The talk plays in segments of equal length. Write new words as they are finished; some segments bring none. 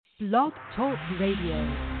Blog Talk Radio. In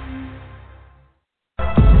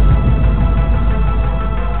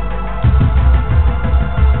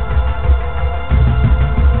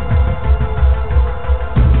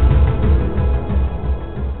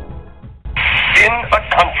a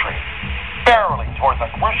country barreling towards a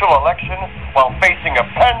crucial election while facing a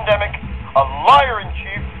pandemic, a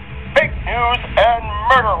liar-in-chief, fake news, and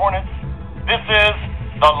murder hornets, this is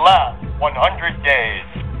The Last 100 Days.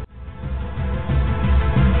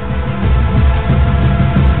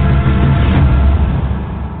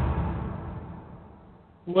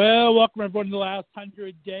 Well, welcome everyone to The Last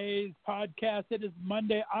 100 Days podcast. It is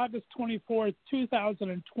Monday, August 24th,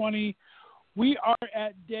 2020. We are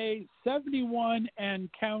at day 71 and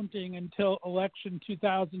counting until election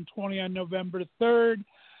 2020 on November 3rd.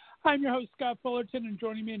 I'm your host, Scott Fullerton, and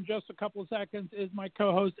joining me in just a couple of seconds is my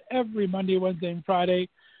co-host every Monday, Wednesday, and Friday,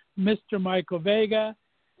 Mr. Michael Vega.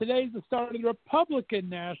 Today's the start of the Republican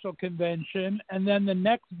National Convention, and then the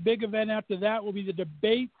next big event after that will be the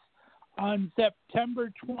debates on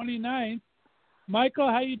September 29th. Michael,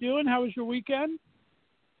 how you doing? How was your weekend?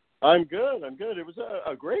 I'm good. It was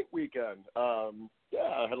a great weekend. I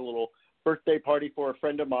had a little birthday party for a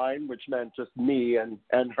friend of mine, which meant just me and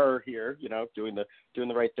her here, doing the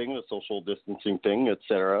right thing, the social distancing thing,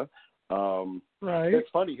 etc. Right. It's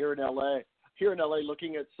funny here in LA,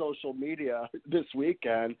 looking at social media this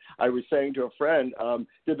weekend, I was saying to a friend,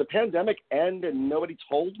 did the pandemic end and nobody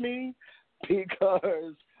told me?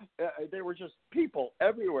 Because there were just people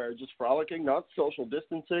everywhere just frolicking, not social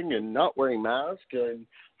distancing and not wearing masks. And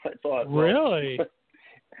I thought, really?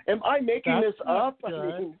 Am I making this up?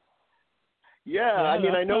 Good.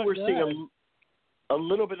 I know we're good. seeing a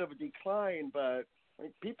little bit of a decline, but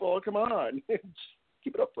people, come on, just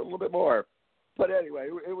keep it up for a little bit more. But anyway,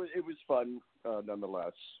 it was fun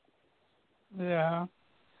nonetheless. Yeah.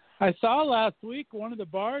 I saw last week one of the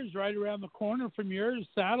bars right around the corner from yours,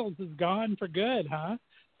 Saddles, is gone for good, huh?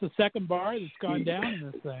 It's the second bar that's gone down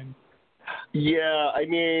in this thing. Yeah, I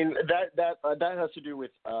mean that has to do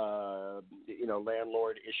with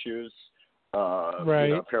landlord issues.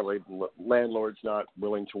 Right. Apparently, landlords not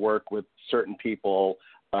willing to work with certain people.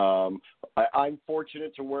 I'm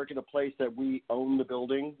fortunate to work in a place that we own the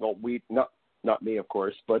building. Well, not me, of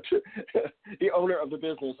course, but the owner of the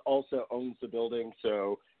business also owns the building.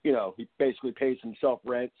 So, he basically pays himself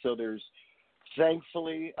rent. So there's,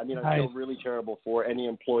 thankfully, I feel really terrible for any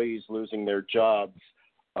employees losing their jobs.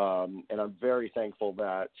 And I'm very thankful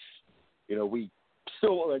that, we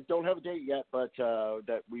still don't have a date yet, but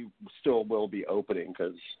that we still will be opening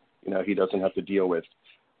because, he doesn't have to deal with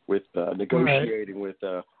negotiating with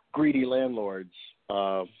greedy landlords.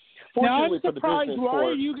 Now, Fortunately I'm for the surprised. business,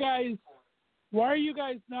 Why are you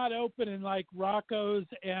guys not open in like Rocco's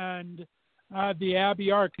and the Abbey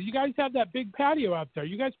Art? Because you guys have that big patio out there.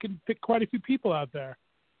 You guys can fit quite a few people out there,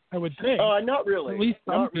 I would think. Not really. At least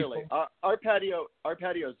some not people. Really. Our patio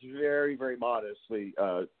is very, very modestly.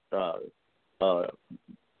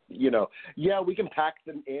 We can pack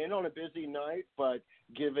them in on a busy night, but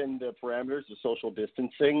given the parameters of social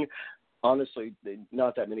distancing, honestly,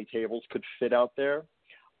 not that many tables could fit out there.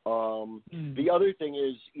 The other thing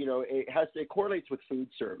is, it correlates with food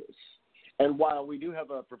service. And while we do have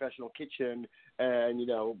a professional kitchen and,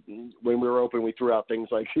 when we were open, we threw out things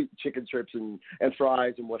like chicken strips and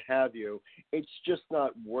fries and what have you, it's just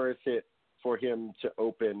not worth it for him to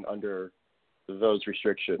open under those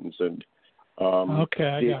restrictions. And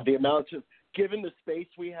the amount of, given the space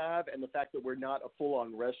we have and the fact that we're not a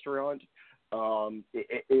full-on restaurant,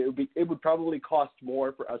 it would probably cost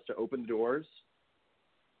more for us to open the doors.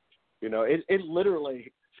 It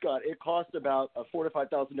literally, Scott, it costs about $4,000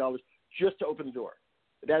 to $5,000 just to open the door.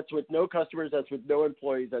 That's with no customers. That's with no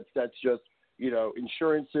employees. That's just,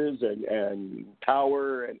 insurances and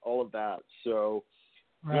power and all of that. So,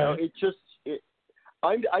 right.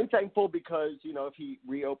 I'm thankful because, if he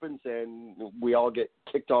reopens and we all get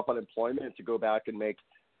kicked off unemployment to go back and make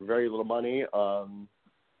very little money.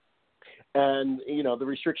 And, the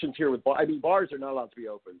restrictions here with bars are not allowed to be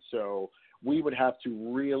open. So we would have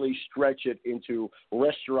to really stretch it into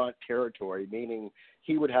restaurant territory, meaning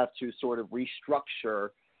he would have to sort of restructure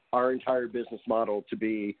our entire business model to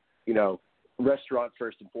be, restaurant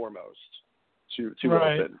first and foremost to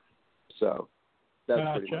open. So that's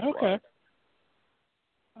pretty much okay.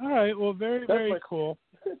 Why. All right. Well, very, very cool.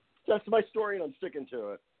 That's my story, and I'm sticking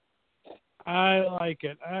to it. I like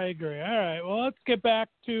it. I agree. All right. Well, let's get back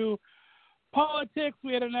to politics.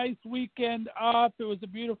 We had a nice weekend off. It was a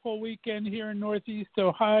beautiful weekend here in Northeast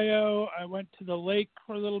Ohio. I went to the lake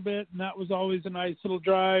for a little bit, and that was always a nice little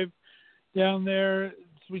drive down there, as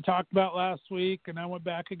we talked about last week, and I went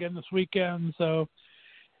back again this weekend. So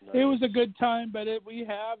Nice. It was a good time, but we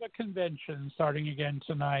have a convention starting again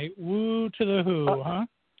tonight. Woo to the who, huh?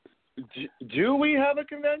 Do we have a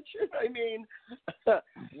convention? I mean,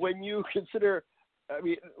 when you consider, I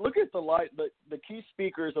mean, look at the key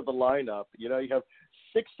speakers of the lineup. You know, you have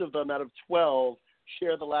 6 of them out of 12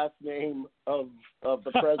 share the last name of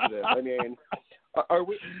the president. I mean, are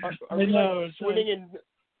we swimming in?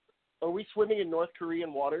 Are we swimming in North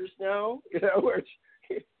Korean waters now? You know, where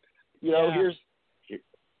here's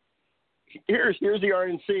the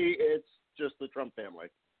RNC. It's just the Trump family.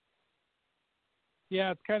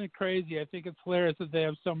 Yeah, it's kind of crazy. I think it's hilarious that they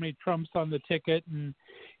have so many Trumps on the ticket. And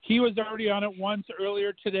he was already on it once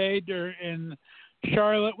earlier today in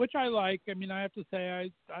Charlotte, which I like. I mean, I have to say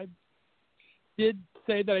I did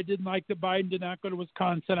say that I didn't like that Biden did not go to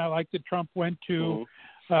Wisconsin. I like that Trump went to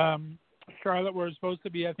Charlotte, where it's supposed to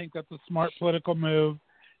be. I think that's a smart political move,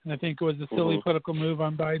 and I think it was a silly political move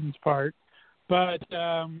on Biden's part. But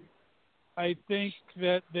I think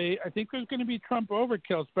there's going to be Trump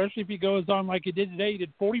overkill, especially if he goes on like he did today. He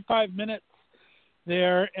did 45 minutes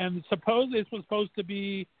there, and supposedly this was supposed to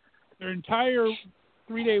be their entire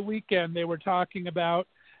 3-day weekend. They were talking about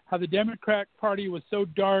how the Democrat Party was so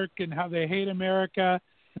dark and how they hate America.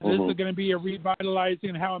 This is going to be a revitalizing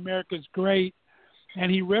and how America's great. And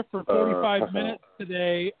he riffed for 45 minutes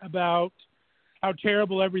today about how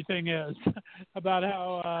terrible everything is, about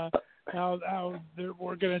how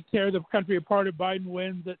we're going to tear the country apart if Biden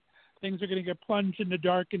wins, that things are going to get plunged into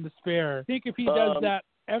dark and despair. I think if he does that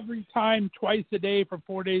every time, twice a day for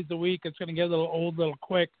 4 days a week, it's going to get a little old, a little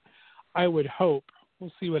quick. I would hope.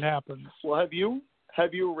 We'll see what happens. Well, have you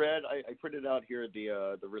read? I printed out here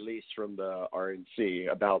the release from the RNC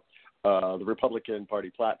about the Republican Party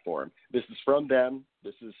platform. This is from them.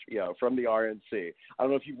 This is from the RNC. I don't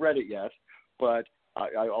know if you've read it yet, but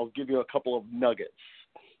I'll give you a couple of nuggets.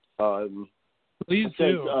 Please do.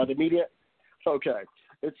 Says, the media. Okay.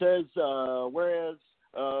 It says, whereas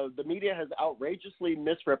the media has outrageously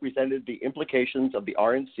misrepresented the implications of the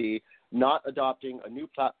RNC not adopting a new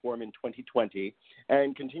platform in 2020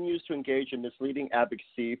 and continues to engage in misleading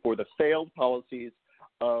advocacy for the failed policies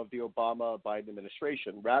of the Obama-Biden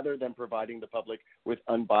administration rather than providing the public with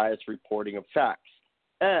unbiased reporting of facts.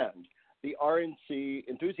 And the RNC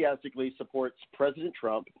enthusiastically supports President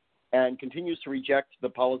Trump and continues to reject the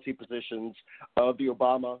policy positions of the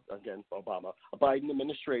Biden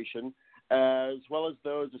administration, as well as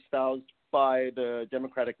those espoused by the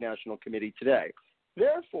Democratic National Committee today.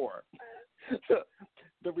 Therefore,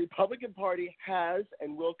 the Republican Party has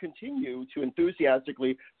and will continue to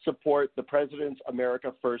enthusiastically support the President's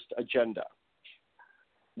America First agenda.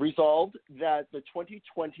 Resolved that the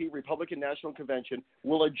 2020 Republican National Convention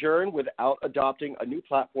will adjourn without adopting a new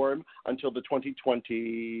platform until the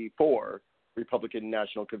 2024 Republican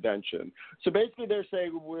National Convention. So basically they're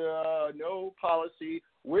saying, no policy.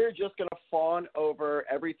 We're just going to fawn over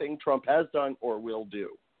everything Trump has done or will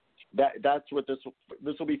do. That's what this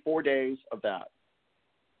will be 4 days of that.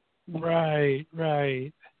 Right.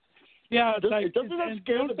 Yeah, it's like, doesn't that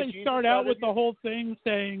scare the they start out with the whole thing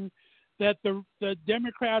saying that the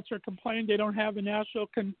Democrats are complaining they don't have a national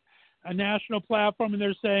platform, and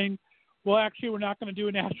they're saying, well, actually, we're not going to do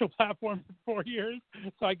a national platform for 4 years.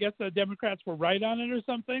 So I guess the Democrats were right on it or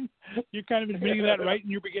something. You're kind of admitting that right in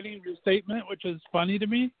your beginning of your statement, which is funny to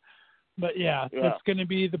me. But yeah, it's going to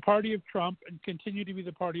be the party of Trump and continue to be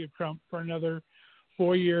the party of Trump for another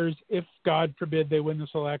 4 years, if God forbid they win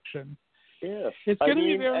this election. Yeah, it's going to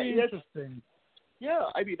be very interesting. Yeah,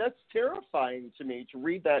 I mean, that's terrifying to me to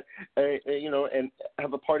read that, and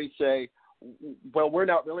have a party say, well, we're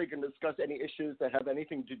not really going to discuss any issues that have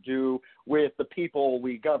anything to do with the people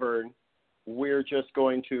we govern. We're just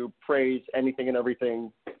going to praise anything and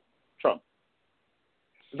everything Trump.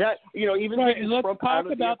 That, even right, and let's Trump talk out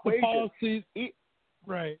of about the equation. Policies.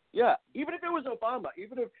 Right. Yeah, even if it was Obama,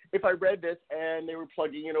 even if I read this and they were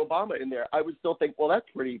plugging in Obama in there, I would still think, well, that's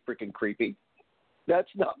pretty freaking creepy. That's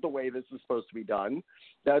not the way this is supposed to be done.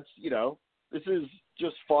 That's, this is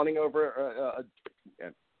just fawning over.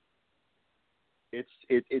 It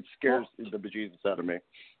scares the bejesus out of me.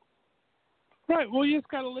 Right. Well, you just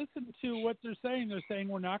got to listen to what they're saying. They're saying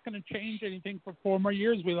we're not going to change anything for 4 more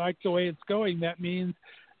years. We like the way it's going. That means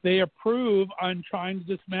they approve on trying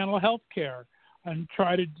to dismantle health care and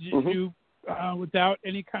try to do without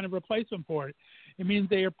any kind of replacement for it. It means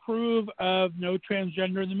they approve of no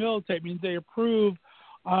transgender in the military. It means they approve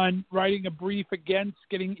on writing a brief against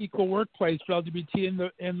getting equal workplace for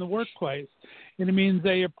LGBT in the workplace. And it means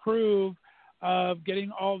they approve of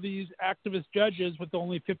getting all these activist judges with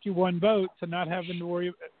only 51 votes and not having to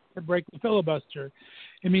worry to break the filibuster.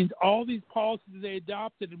 It means all these policies they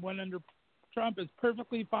adopted and went under Trump is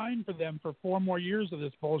perfectly fine for them for 4 more years of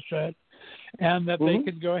this bullshit, and that they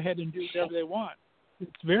can go ahead and do whatever they want.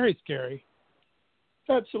 It's very scary.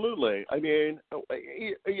 Absolutely. I mean,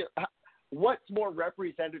 what's more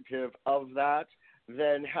representative of that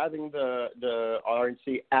than having the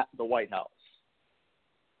RNC at the White House?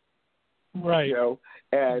 Right. You know,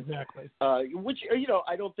 and exactly. Which, you know,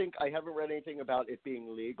 I haven't read anything about it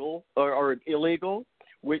being legal or illegal,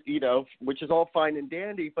 which is all fine and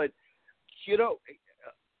dandy. But, you know,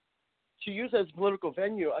 to use as a political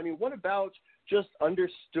venue, I mean, what about just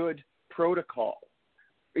understood protocol?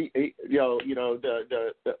 You know,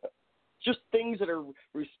 the just things that are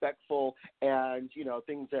respectful and, you know,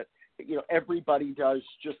 things that, you know, everybody does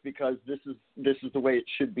just because this is the way it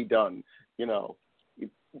should be done, you know.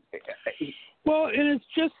 Well, and it's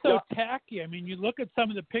just so tacky. I mean, you look at some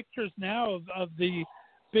of the pictures now of the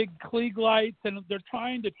big Klieg lights, and they're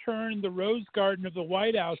trying to turn the Rose Garden of the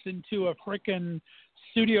White House into a frickin'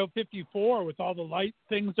 Studio 54 with all the light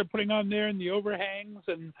things they're putting on there and the overhangs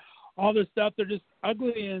and all this stuff. They're just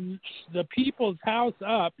uglying the people's house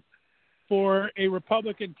up for a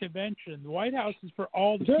Republican convention. The White House is for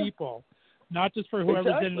all the people, not just for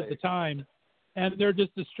whoever's in it at the time. And they're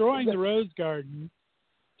just destroying the Rose Garden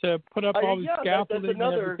to put up all the scaffolding and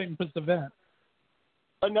everything for this event.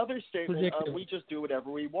 Another statement, we just do whatever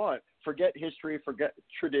we want. Forget history, forget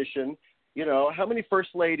tradition. You know, how many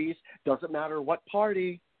first ladies, doesn't matter what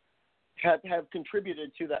party, have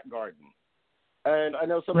contributed to that garden? And I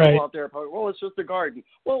know some people out there are probably, well, it's just a garden.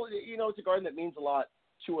 Well, you know, it's a garden that means a lot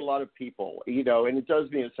to a lot of people, you know, and it does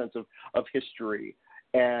mean a sense of history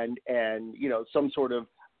and you know, some sort of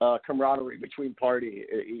camaraderie between party,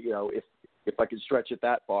 you know, if I can stretch it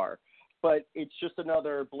that far. But it's just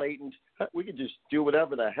another blatant, we can just do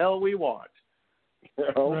whatever the hell we want. You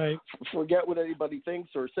know, forget what anybody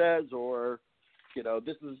thinks or says, or, you know,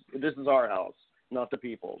 this is our house, not the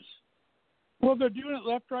people's. Well, they're doing it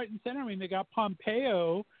left, right, and center. I mean, they got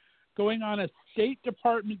Pompeo going on a State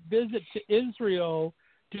Department visit to Israel,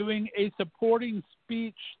 doing a supporting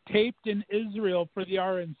speech taped in Israel for the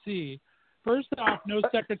RNC. First off, no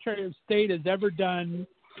Secretary of State has ever done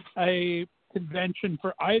a convention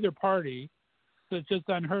for either party, so it's just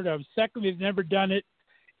unheard of. Secondly, they've never done it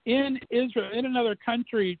in Israel, in another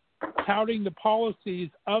country, touting the policies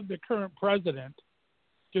of the current president,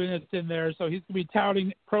 doing this in there. So he's going to be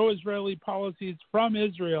touting pro-Israeli policies from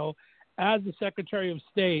Israel as the Secretary of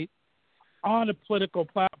State on a political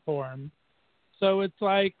platform. So it's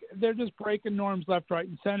like they're just breaking norms left, right,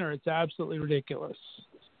 and center. It's absolutely ridiculous.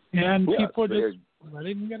 And people are just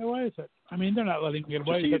letting them get away with it. I mean, they're not letting them get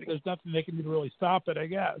away with it. There's nothing they can do to really stop it, I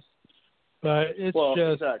guess. But it's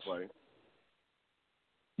just... Exactly.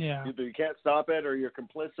 Yeah. Either you can't stop it, or you're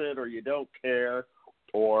complicit, or you don't care,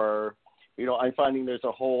 or, you know, I'm finding there's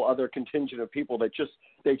a whole other contingent of people that just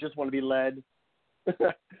want to be led.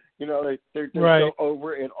 You know, they're so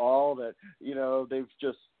over it all that, you know, they've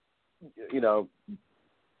just, you know,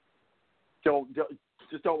 don't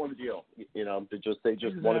want to deal. You know, they just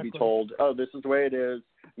want to be told, oh, this is the way it is.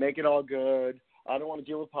 Make it all good. I don't want to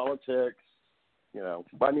deal with politics. You know,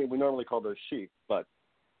 I mean, we normally call those sheep, but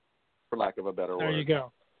for lack of a better word. There you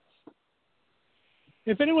go.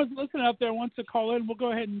 If anyone's listening out there and wants to call in, we'll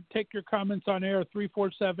go ahead and take your comments on air,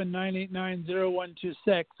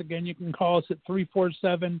 347-989-0126. Again, you can call us at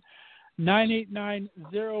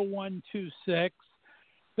 347-989-0126.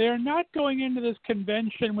 They are not going into this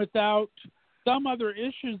convention without some other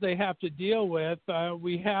issues they have to deal with.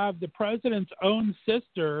 We have the president's own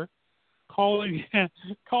sister calling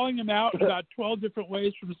him out in about 12 different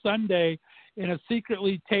ways from Sunday in a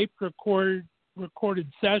secretly taped recorded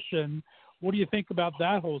session. What do you think about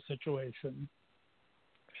that whole situation?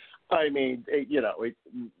 I mean, you know,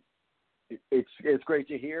 it's great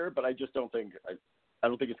to hear, but I just don't think it's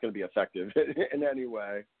going to be effective in any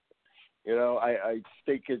way. You know, I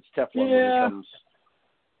think it's Teflon when it comes.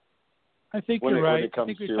 I think you're right. I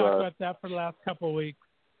think we talked about that for the last couple of weeks.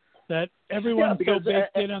 That everyone's so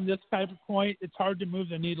baked in on this type of point, it's hard to move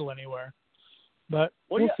the needle anywhere. But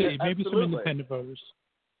we'll see. Maybe some independent voters.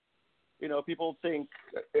 You know, people think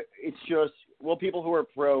it's just, well, people who are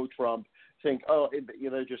pro-Trump think, oh, you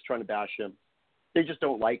know, they're just trying to bash him. They just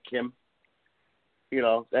don't like him. You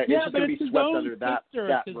know, it's just going to be swept under that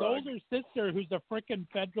It's his older sister who's a frickin'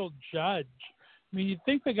 federal judge. I mean, you'd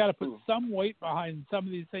think they got to put some weight behind some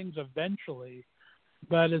of these things eventually.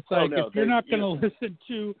 But it's like, if you're not going to listen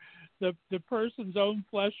to the person's own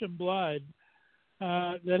flesh and blood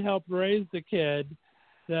that helped raise the kid,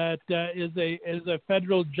 that is a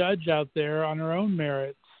federal judge out there on her own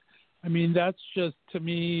merits. I mean, that's just, to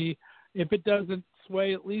me, if it doesn't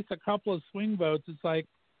sway at least a couple of swing votes, it's like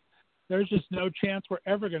there's just no chance we're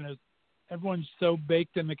ever going to. Everyone's so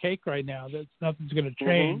baked in the cake right now that nothing's going to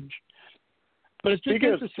change. But it's just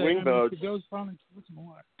Speaking interesting. of swing votes, it goes on.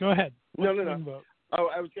 More. Go ahead. No. Vote? Oh,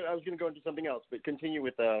 I was going to go into something else, but continue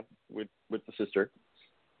with the sister.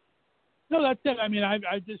 No, that's it. I mean, I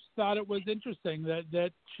just thought it was interesting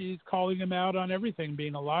that she's calling him out on everything,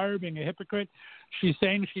 being a liar, being a hypocrite. She's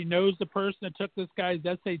saying she knows the person that took this guy's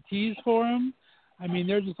SATs for him. I mean,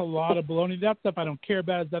 there's just a lot of baloney. That stuff I don't care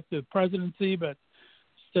about. It's up to the presidency, but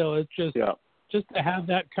still, it's just to have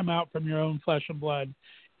that come out from your own flesh and blood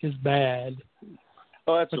is bad.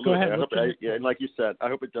 Oh, absolutely. Go ahead. And like you said, I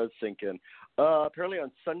hope it does sink in. Apparently on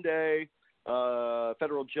Sunday, a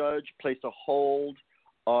federal judge placed a hold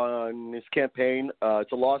on his campaign.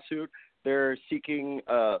 It's a lawsuit. They're seeking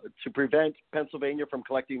to prevent Pennsylvania from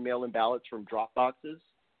collecting mail-in ballots from drop boxes.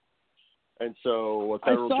 And so a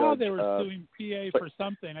federal judge... I saw they were suing PA for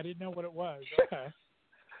something. I didn't know what it was. Okay.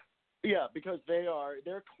 Yeah, because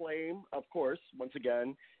their claim, of course, once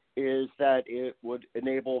again, is that it would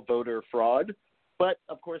enable voter fraud. But,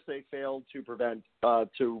 of course, they failed to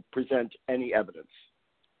present any evidence.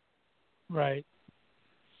 Right.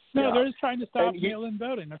 No, they're just trying to stop mail-in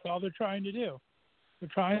voting. That's all they're trying to do. They're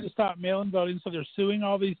trying to stop mail-in voting, so they're suing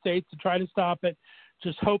all these states to try to stop it,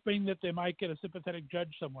 just hoping that they might get a sympathetic judge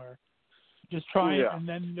somewhere. Just trying, and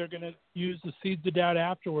then they're going to use the seeds of doubt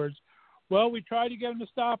afterwards. Well, we tried to get them to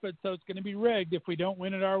stop it, so it's going to be rigged if we don't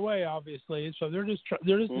win it our way, obviously. So they're just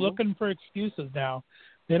looking for excuses now.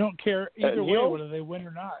 They don't care either way whether they win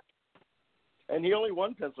or not. And he only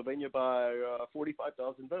won Pennsylvania by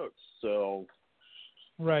 45,000 votes. So,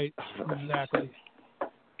 right, exactly.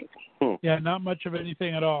 Yeah, not much of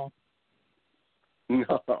anything at all.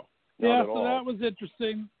 No. Yeah, so that was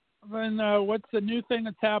interesting. Then what's the new thing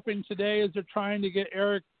that's happening today is they're trying to get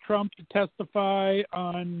Eric Trump to testify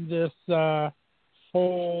on this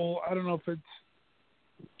whole, I don't know if it's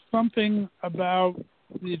something about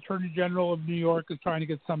the Attorney General of New York is trying to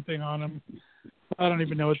get something on him. I don't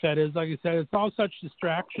even know what that is. Like I said, it's all such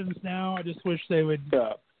distractions now. I just wish they would.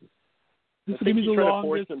 This would be the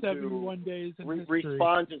longest 71 days in history.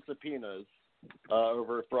 Respond to subpoenas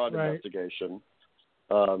over a fraud investigation.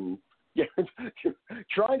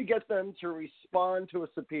 Trying to get them to respond to a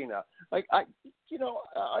subpoena. I've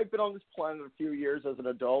been on this planet a few years as an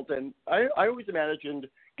adult, and I always imagined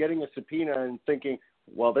getting a subpoena and thinking,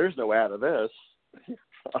 well, there's no out of this.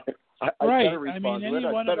 I mean, any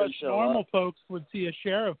one of us normal folks would see a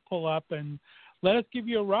sheriff pull up and let us give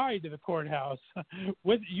you a ride to the courthouse.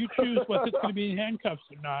 You choose whether it's going to be in handcuffs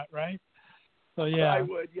or not, right? So I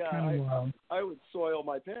would. I would soil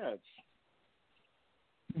my pants.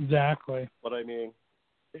 Exactly. But I mean,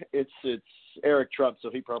 it's Eric Trump, so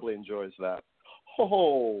he probably enjoys that.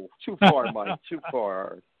 Oh, too far, Mike, too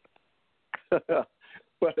far.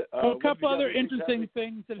 But, a couple other interesting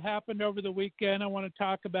things that happened over the weekend I want to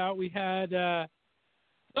talk about. We had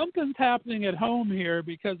something's happening at home here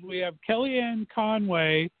because we have Kellyanne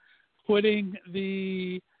Conway quitting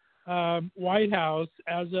the White House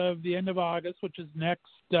as of the end of August, which is next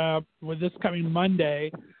with this coming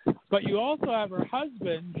Monday. But you also have her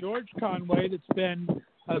husband, George Conway, that's been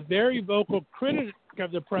a very vocal critic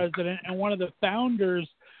of the president and one of the founders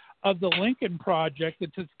of the Lincoln Project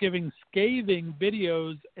that's just giving scathing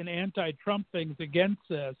videos and anti-Trump things against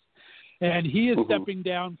this. And he is stepping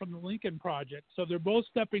down from the Lincoln Project. So they're both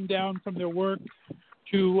stepping down from their work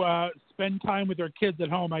to spend time with their kids at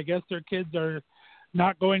home. I guess their kids are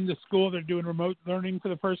not going to school. They're doing remote learning for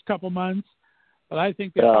the first couple months. But I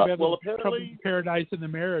think they probably have trouble in paradise in the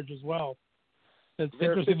marriage as well. It's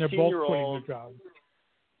interesting they're both quitting their jobs.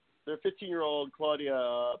 Their 15-year-old Claudia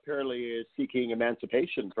apparently is seeking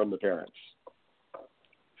emancipation from the parents.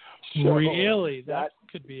 So really? That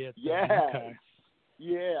could be it. Yeah. Okay.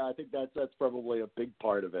 Yeah, I think that's probably a big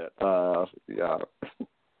part of it. Yeah.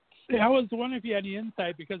 I was wondering if you had any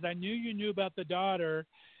insight because I knew you knew about the daughter,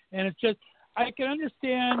 and it's just I can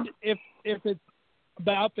understand if it's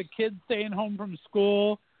about the kids staying home from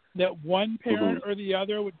school that one parent or the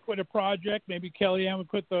other would quit a project. Maybe Kellyanne would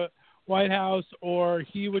quit the White House or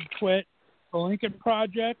he would quit the Lincoln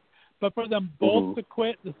Project. But for them both to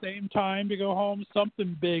quit at the same time to go home,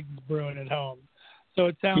 something big's brewing at home. So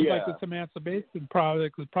it sounds like this emancipation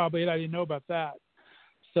project was probably it. I didn't know about that.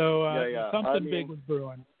 So something big was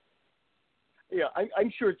brewing. Yeah,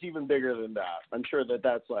 I'm sure it's even bigger than that. I'm sure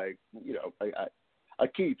that's like, a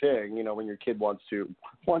key thing, when your kid wants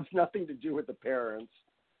nothing to do with the parents.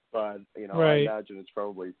 But, I imagine it's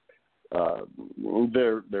probably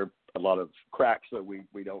there are a lot of cracks that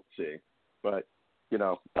we don't see. But,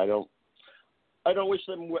 I don't wish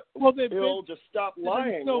them they've just stop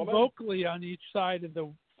lying. So vocally on each side of the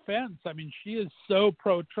fence. I mean, she is so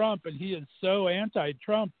pro-Trump and he is so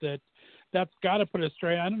anti-Trump that's got to put us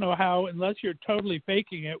straight. I don't know how, unless you're totally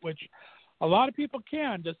faking it, which a lot of people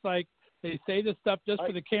can, just like they say this stuff just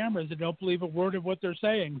for the cameras and don't believe a word of what they're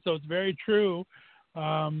saying. So it's very true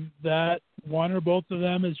that one or both of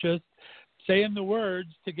them is just saying the words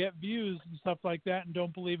to get views and stuff like that and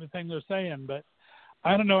don't believe a thing they're saying. But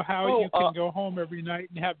I don't know how you can go home every night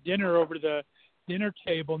and have dinner over the dinner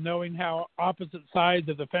table knowing how opposite sides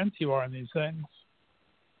of the fence you are on these things.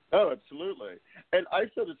 Oh, absolutely. And I've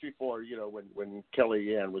said this before, when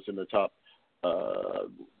Kellyanne was in the top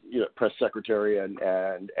press secretary and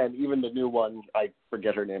even the new one, I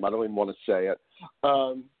forget her name, I don't even want to say it.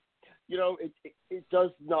 It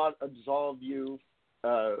does not absolve you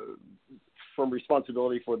from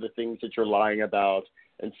responsibility for the things that you're lying about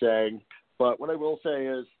and saying. But what I will say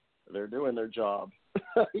is they're doing their job,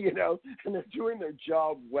 and they're doing their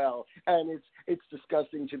job well. And it's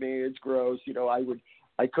disgusting to me. It's gross.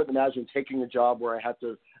 I couldn't imagine taking a job where I had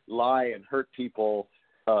to lie and hurt people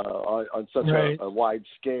on such a wide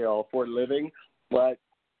scale for a living. But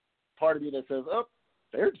part of me that says,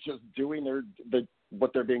 they're just doing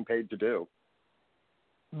what they're being paid to do.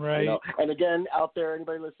 Right. And again, out there,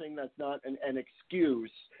 anybody listening, that's not an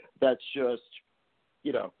excuse. That's just,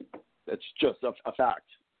 that's just a fact.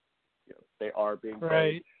 They are being paid.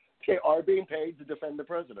 Right. They are being paid to defend the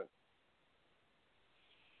president.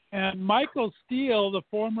 And Michael Steele, the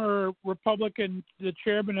former Republican, the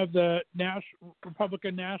chairman of the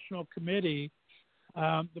Republican National Committee,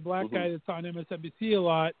 the black guy that's on MSNBC a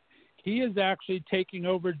lot, he is actually taking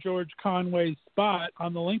over George Conway's spot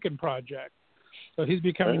on the Lincoln Project. So he's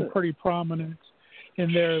becoming pretty prominent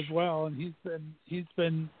in there as well. And he's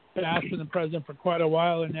been bashing the president for quite a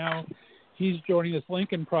while, and now he's joining this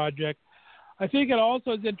Lincoln Project. I think it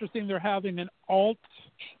also is interesting they're having an alt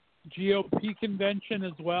GOP convention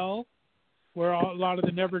as well, where a lot of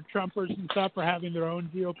the Never Trumpers and stuff are having their own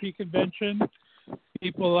GOP convention.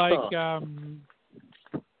 People like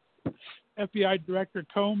FBI Director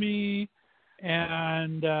Comey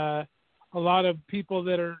and a lot of people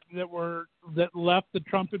that left the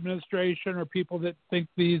Trump administration, or people that think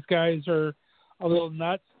these guys are a little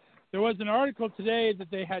nuts. There was an article today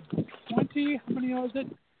that they had 24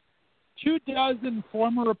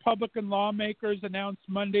 former Republican lawmakers announced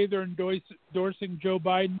Monday they're endorsing Joe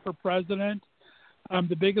Biden for president.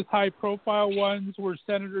 The biggest high-profile ones were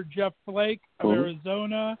Senator Jeff Flake of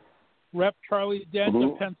Arizona, Rep. Charlie Dent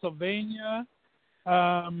of Pennsylvania,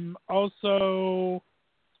 also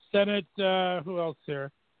Senate, who else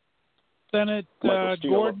here? Senate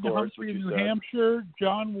Gordon Humphrey of New Hampshire,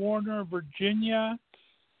 John Warner of Virginia,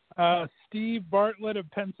 Steve Bartlett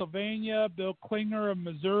of Pennsylvania, Bill Klinger of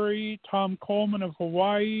Missouri, Tom Coleman of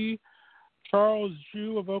Hawaii, Charles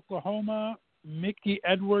Zhu of Oklahoma, Mickey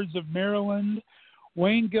Edwards of Maryland,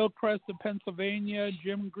 Wayne Gilchrist of Pennsylvania,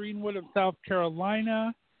 Jim Greenwood of South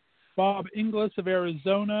Carolina, Bob Inglis of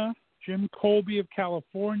Arizona, Jim Colby of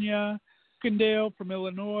California, Kuykendall from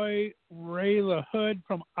Illinois, Ray LaHood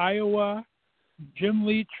from Iowa, Jim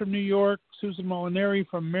Leach from New York, Susan Molinari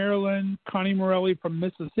from Maryland, Connie Morelli from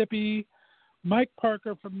Mississippi, Mike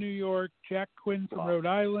Parker from New York, Jack Quinn from Rhode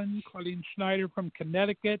Island, Claudine Schneider from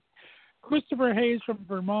Connecticut, Christopher Hayes from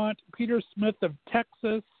Vermont, Peter Smith of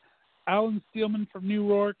Texas, Alan Steelman from New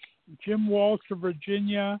York, Jim Walsh of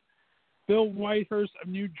Virginia, Bill Whitehurst of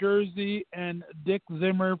New Jersey, and Dick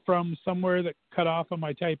Zimmer from somewhere that cut off on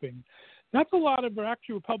my typing. That's a lot of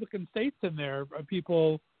actually Republican states in there,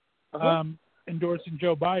 people endorsing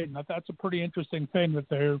Joe Biden. That's a pretty interesting thing that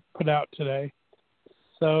they're put out today.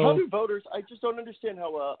 So how do voters? I just don't understand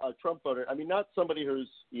how a Trump voter. I mean, not somebody who's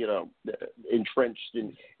entrenched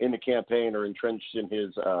in the campaign or entrenched in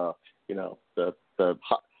his the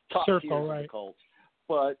top circle, right? Cult.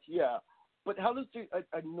 But but how does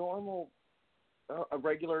a normal a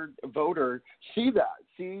regular voter see that?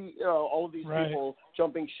 See all of these people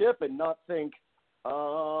jumping ship and not think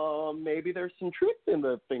maybe there's some truth in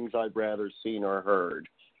the things I'd rather seen or heard.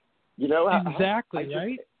 Exactly,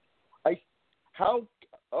 right? How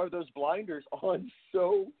are those blinders on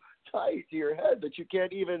so tight to your head that you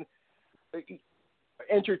can't even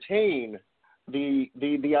entertain the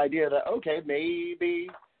idea that, okay, maybe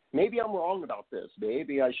I'm wrong about this.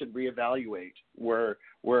 Maybe I should reevaluate where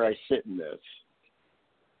I sit in this.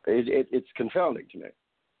 It's confounding to me.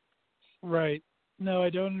 Right. No, I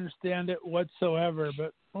don't understand it whatsoever.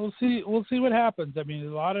 But we'll see. We'll see what happens. I mean,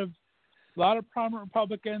 a lot of prominent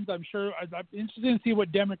Republicans. I'm sure. I'm interested to see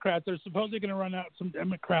what Democrats. They're supposedly going to run out some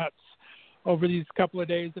Democrats over these couple of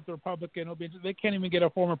days. That the Republican will be. They can't even get a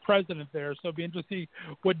former president there. So it'll be interesting to see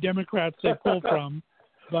what Democrats they pull from.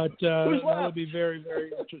 but that'll be very,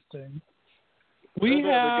 very interesting. We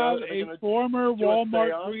have a former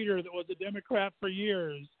Walmart greeter that was a Democrat for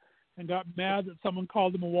years and got mad that someone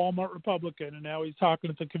called him a Walmart Republican, and now he's talking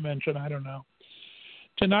at the convention. I don't know.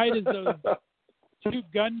 Tonight is those two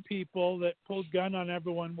gun people that pulled gun on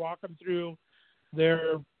everyone walking through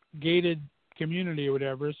their gated community or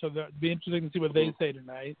whatever, so that'd be interesting to see what they say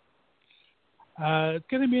tonight. It's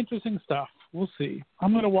going to be interesting stuff. We'll see.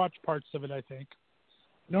 I'm going to watch parts of it, I think.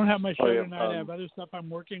 I don't have my show tonight. I have other stuff I'm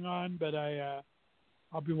working on, but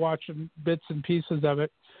I'll be watching bits and pieces of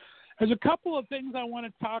it. There's a couple of things I want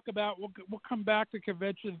to talk about. We'll come back to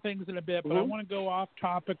convention things in a bit, but I want to go off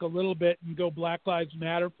topic a little bit and go Black Lives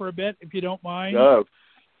Matter for a bit, if you don't mind. No.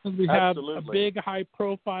 We have a big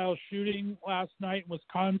high-profile shooting last night in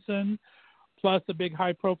Wisconsin, plus a big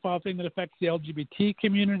high-profile thing that affects the LGBT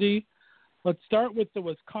community. Let's start with the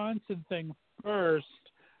Wisconsin thing first,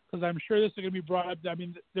 because I'm sure this is going to be brought up. I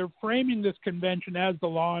mean, they're framing this convention as the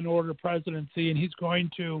law and order presidency, and he's going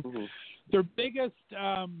to their biggest,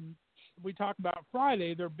 we talked about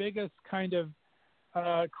Friday, their biggest kind of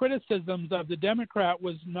criticisms of the Democrat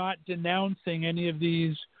was not denouncing any of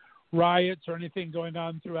these riots or anything going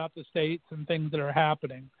on throughout the states and things that are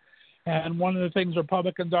happening. And one of the things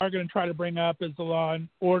Republicans are going to try to bring up is the law and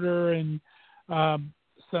order and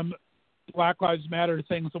some Black Lives Matter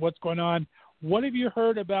things of what's going on. What have you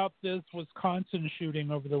heard about this Wisconsin shooting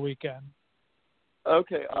over the weekend?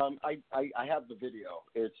 Okay, I have the video.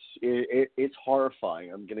 It's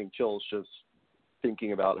horrifying. I'm getting chills just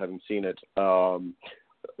thinking about having seen it.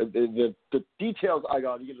 The details I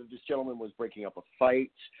got, this gentleman was breaking up a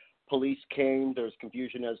fight. Police came. There's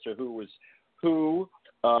confusion as to who was who.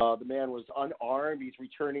 The man was unarmed. He's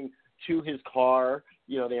returning to his car.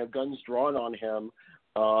 They have guns drawn on him.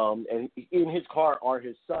 And in his car are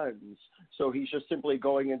his sons. So he's just simply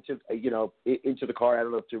going into the car. I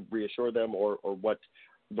don't know if to reassure them or what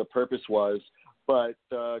the purpose was. But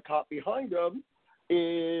the cop behind him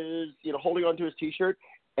is, holding onto his T-shirt.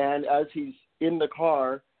 And as he's in the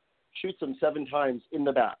car, shoots him 7 times in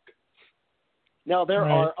the back. Now, there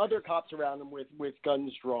are other cops around him with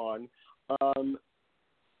guns drawn.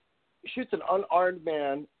 Shoots an unarmed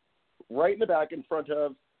man right in the back in front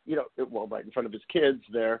of, right in front of his kids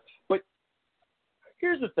there. But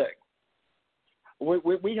here's the thing.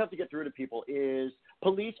 What we have to get through to people is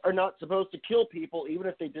police are not supposed to kill people even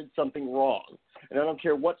if they did something wrong. And I don't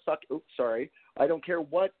care I don't care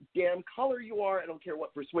what damn color you are. I don't care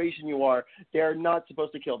what persuasion you are. They're not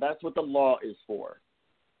supposed to kill. That's what the law is for.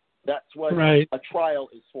 That's what a trial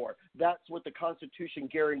is for. That's what the Constitution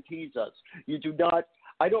guarantees us. You do not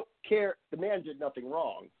 – I don't care. The man did nothing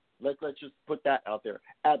wrong. Let's just put that out there.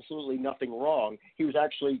 Absolutely nothing wrong. He was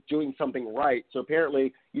actually doing something right. So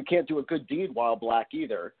apparently you can't do a good deed while black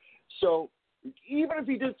either. So even if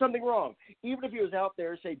he did something wrong, even if he was out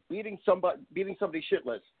there, say, beating somebody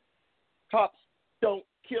shitless, cops don't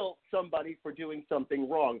kill somebody for doing something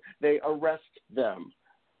wrong. They arrest them.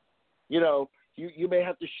 You may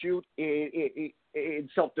have to shoot in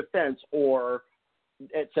self-defense or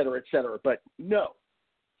et cetera, but no.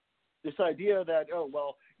 This idea that,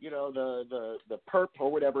 the perp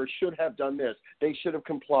or whatever should have done this. They should have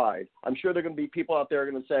complied. I'm sure there are going to be people out there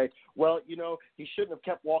going to say, well, he shouldn't have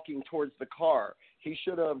kept walking towards the car. He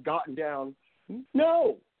should have gotten down.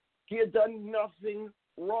 No, he had done nothing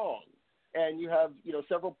wrong. And you have,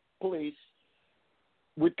 several police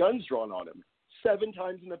with guns drawn on him 7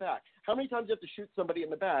 times in the back. How many times do you have to shoot somebody in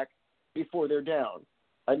the back before they're down?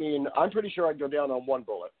 I mean, I'm pretty sure I'd go down on 1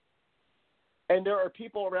 bullet. And there are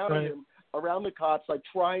people around him, around the cops, like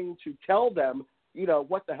trying to tell them,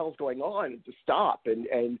 what the hell's going on and to stop. And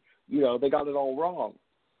they got it all wrong.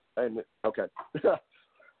 And, okay.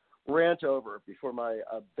 Rant over before my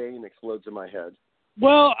vein explodes in my head.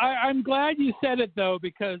 Well, I'm glad you said it, though,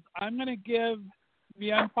 because I'm going to give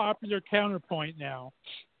the unpopular counterpoint now,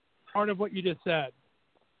 part of what you just said.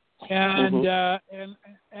 And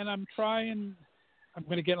and I'm trying – I'm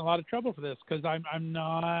going to get in a lot of trouble for this because I'm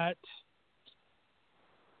not –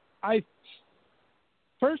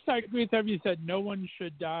 First, I agree with everything you said. No one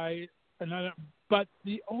should die. But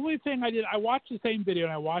the only thing I did, I watched the same video,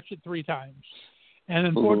 and I watched it 3 times. And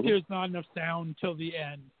unfortunately, there's not enough sound till the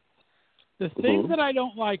end. The thing that I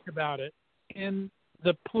don't like about it, in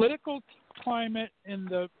the political climate, in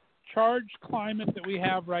the charged climate that we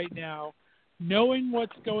have right now, knowing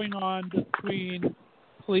what's going on between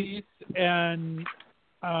police and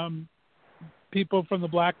people from the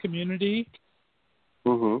black community,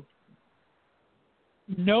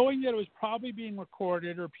 knowing that it was probably being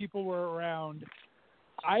recorded or people were around,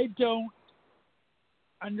 I don't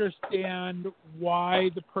understand why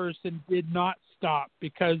the person did not stop,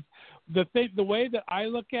 because the way that I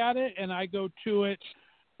look at it, and I go to it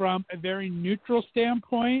from a very neutral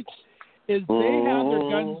standpoint, is they had their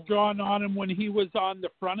guns drawn on him when he was on the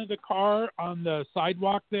front of the car on the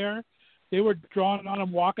sidewalk there. They were drawn on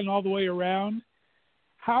him walking all the way around.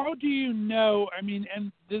 How do you know? I mean,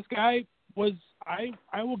 and this guy was,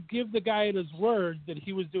 I will give the guy at his word that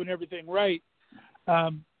he was doing everything right.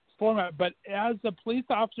 But as a police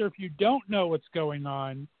officer, if you don't know what's going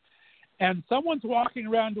on and someone's walking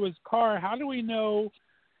around to his car, how do we know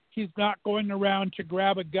he's not going around to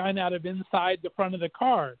grab a gun out of inside the front of the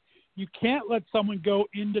car? You can't let someone go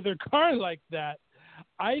into their car like that.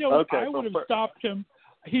 I would have stopped him.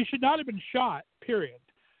 He should not have been shot, period.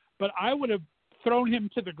 But I would have thrown him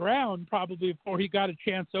to the ground probably before he got a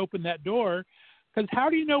chance to open that door. Because how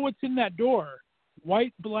do you know what's in that door?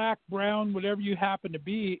 White, black, brown, whatever you happen to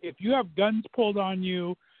be. If you have guns pulled on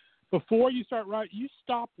you before you start riding, you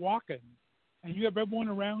stop walking. And you have everyone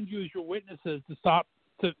around you as your witnesses to stop,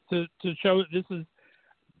 to show that this is,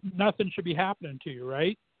 nothing should be happening to you,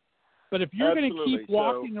 right? But if you're going to keep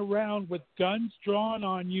walking around with guns drawn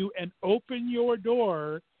on you and open your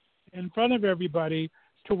door in front of everybody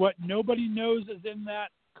to what nobody knows is in that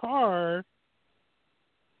car,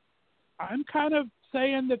 I'm kind of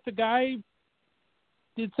saying that the guy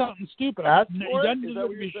did something stupid. He doesn't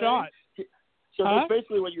deserve to be shot. So that's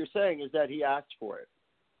basically what you're saying, is that he asked for it.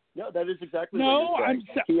 No, that is exactly what you're saying.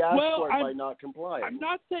 He asked for it by not complying. I'm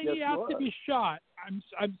not saying he asked to be shot.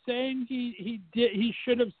 I'm saying he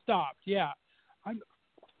should have stopped. Yeah.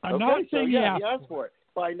 I'm not saying he asked for it.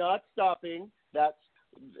 By not stopping,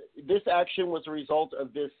 this action was a result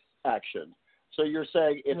of this action. So you're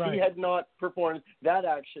saying if he had not performed that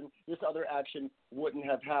action, this other action wouldn't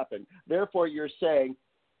have happened. Therefore, you're saying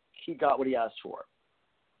he got what he asked for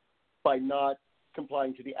by not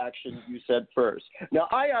complying to the action you said first. Now,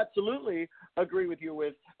 I absolutely agree with you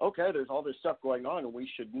with, okay, there's all this stuff going on and we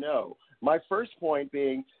should know. My first point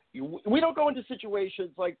being, we don't go into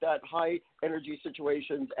situations like that, high energy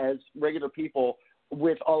situations, as regular people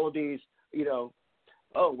with all of these,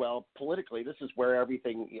 oh, well, politically, this is where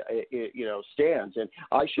everything, stands, and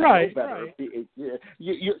I should know better. Right.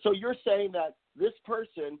 So you're saying that this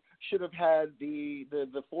person should have had the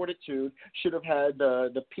fortitude, should have had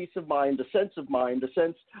the peace of mind, the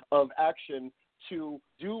sense of action to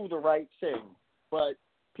do the right thing. But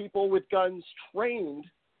people with guns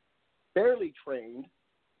barely trained,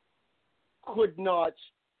 could not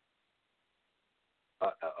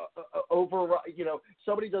override,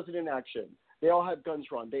 somebody does it in action. They all have guns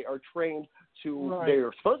drawn. They are trained to, they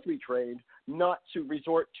are supposed to be trained not to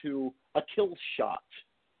resort to a kill shot.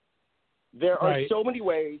 There are so many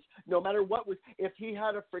ways, no matter what, if he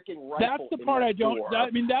had a freaking rifle. That's the part I don't,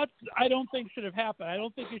 I don't think should have happened. I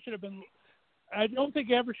don't think he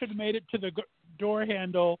ever should have made it to the door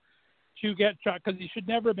handle to get shot, because he should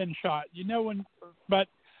never have been shot. But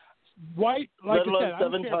white, like I said, I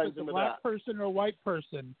don't care if it's a black person or a white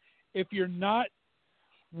person. If you're not,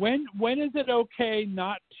 when is it okay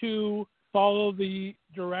not to follow the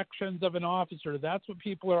directions of an officer? That's what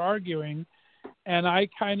people are arguing, and I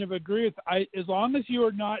kind of agree with. As long as you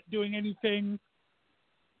are not doing anything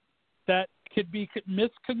that could be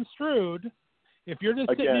misconstrued, if you're just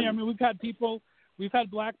sitting there, we've had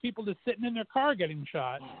black people just sitting in their car getting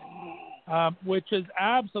shot, which is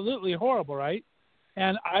absolutely horrible, right?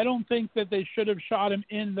 And I don't think that they should have shot him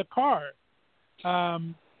in the car.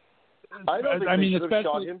 I don't think they should have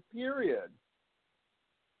shot him, period.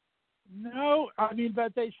 No,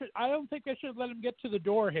 but they should. I don't think they should have let him get to the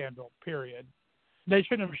door handle, period. They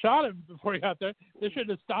shouldn't have shot him before he got there. They should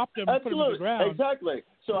have stopped him and put him on the ground. Exactly.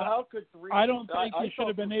 So how could three... I don't think they should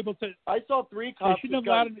have been able to... I saw three cops They shouldn't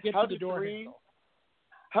have allowed him to get to the door handle.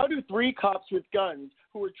 How do three cops with guns,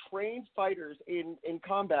 who are trained fighters in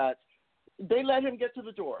combat, they let him get to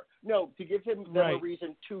the door? No, to give them a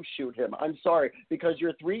reason to shoot him. I'm sorry, because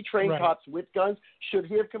you're three trained cops with guns. Should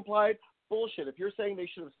he have complied? Bullshit. If you're saying they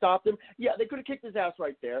should have stopped him, yeah, they could have kicked his ass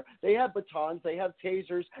right there. They have batons. They have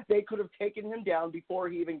tasers. They could have taken him down before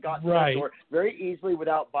he even got to the door very easily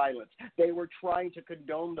without violence. They were trying to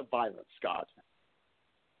condone the violence, Scott.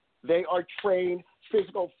 They are trained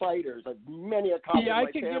physical fighters. Many a cop in my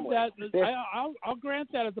family. Give that. I'll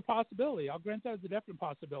grant that as a possibility. I'll grant that as a definite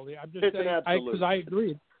possibility. I'm just saying, because I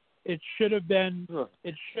agree. It should have been.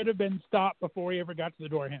 It should have been stopped before he ever got to the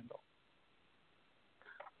door handle.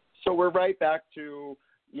 So we're right back to,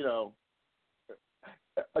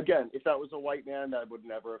 again, if that was a white man, that would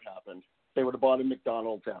never have happened. They would have bought a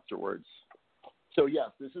McDonald's afterwards. So,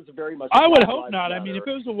 yes, this is very much... I would hope not. If it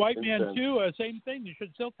was a white man, too, same thing. You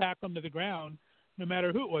should still tackle him to the ground, no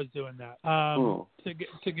matter who it was doing that,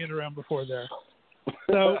 to get around before there.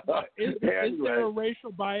 So is there a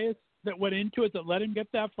racial bias that went into it that let him get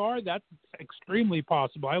that far? That's extremely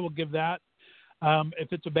possible. I will give that.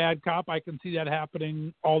 If it's a bad cop, I can see that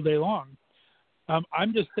happening all day long.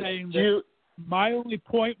 I'm just saying that my only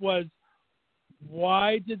point was,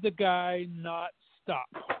 why did the guy not stop?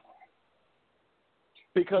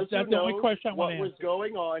 Because that's the only question I want to answer. What was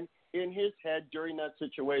going on in his head during that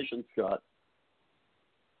situation, Scott.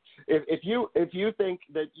 If you think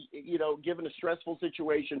that, given a stressful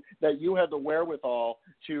situation, that you have the wherewithal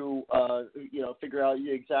to figure out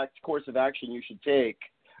the exact course of action you should take,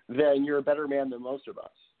 then you're a better man than most of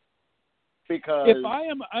us. Because if I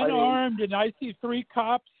am unarmed and I see 3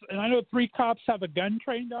 cops, and I know 3 cops have a gun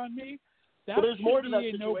trained on me, that should be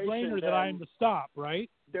a no-brainer that I am to stop, right?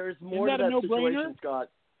 There's more to that situation, Scott.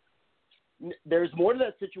 There's more to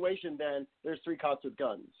that situation than there's 3 cops with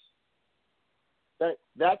guns.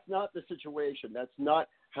 That's not the situation. That's not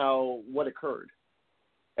what occurred.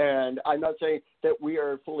 And I'm not saying that we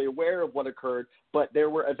are fully aware of what occurred, but there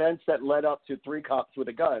were events that led up to 3 cops with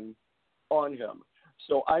a gun on him.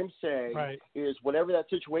 So I'm saying is whatever that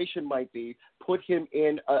situation might be, put him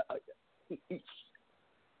in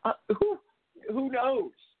who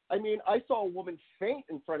knows? I mean, I saw a woman faint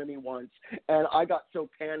in front of me once, and I got so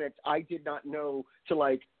panicked I did not know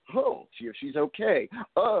to see if she's okay.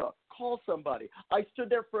 Call somebody. I stood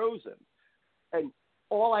there frozen, and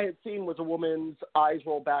all I had seen was a woman's eyes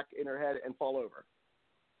roll back in her head and fall over.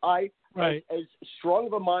 As strong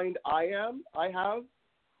of a mind I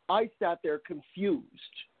sat there confused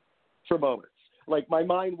for moments. Like my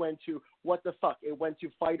mind went to what the fuck? It went to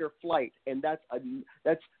fight or flight, and that's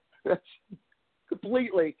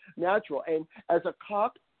completely natural. And as a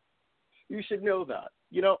cop, you should know that.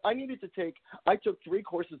 I took 3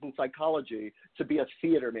 courses in psychology to be a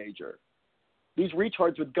theater major. These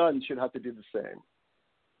retards with guns should have to do the same.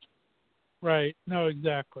 Right. No,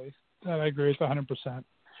 exactly. I agree with 100%.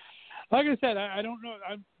 Like I said, I don't know.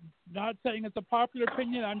 I'm not saying it's a popular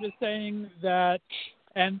opinion. I'm just saying that,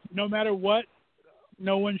 and no matter what,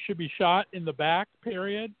 no one should be shot in the back,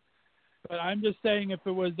 period. But I'm just saying if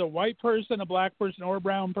it was a white person, a black person, or a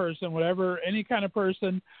brown person, whatever, any kind of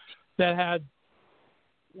person that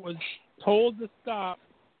was told to stop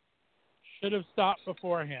should have stopped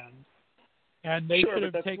beforehand. And they should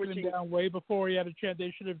have taken him down way before he had a chance.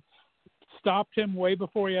 They should have stopped him way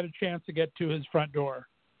before he had a chance to get to his front door.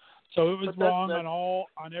 So it was wrong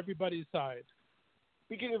on everybody's side.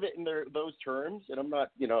 Speaking of it in those terms, and I'm not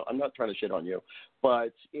trying to shit on you,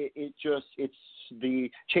 but it's the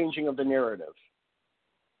changing of the narrative.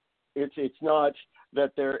 It's not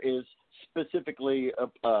that there is specifically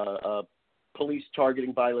a police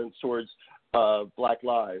targeting violence towards black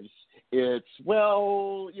lives. It's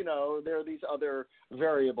there are these other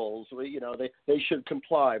variables. They should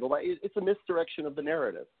comply, but it's a misdirection of the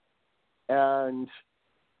narrative. And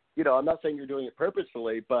I'm not saying you're doing it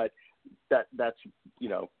purposefully, but that's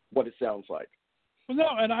what it sounds like. Well, no,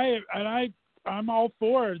 and I'm all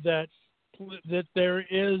for that there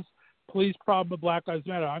is police problem with Black Lives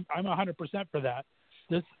Matter. I'm 100% for that.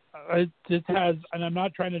 This has, and I'm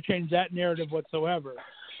not trying to change that narrative whatsoever.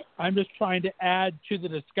 I'm just trying to add to the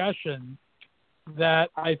discussion that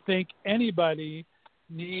I think we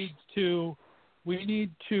need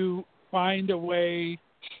to find a way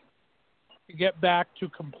to get back to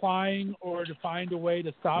complying or to find a way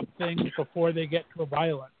to stop things before they get to a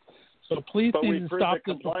violence. So police need to stop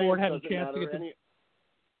this before it has a chance to get to...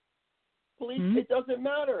 Police, it doesn't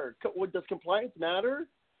matter. Does compliance matter?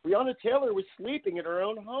 Breonna Taylor was sleeping in her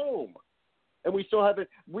own home. And we still haven't...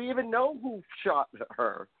 We even know who shot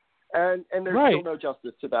her. And there's still no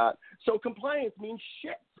justice to that. So compliance means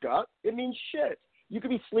shit, Scott. It means shit. You could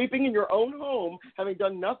be sleeping in your own home, having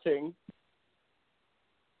done nothing.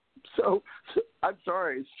 So, I'm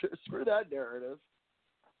sorry. Screw that narrative.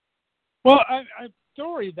 Well, I'm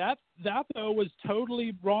sorry. That though was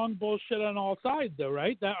totally wrong bullshit on all sides, though,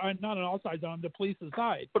 right? That not on all sides, on the police's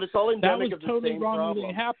side. But it's all endemic of the same problem. That was totally wrong.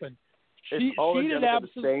 Everything happened. It's all endemic of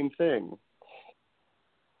the same thing.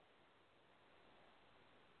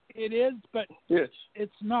 It is, but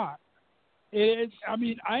it's not. It is. I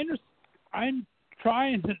mean, I'm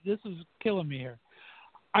trying to. This is killing me here.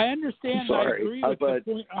 I understand. I agree with the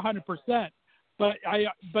point 100%. But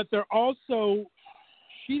they're also.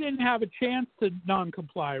 She didn't have a chance to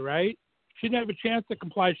non-comply, right? She didn't have a chance to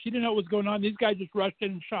comply. She didn't know what was going on. These guys just rushed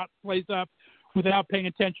in and shot the place up without paying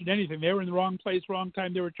attention to anything. They were in the wrong place, wrong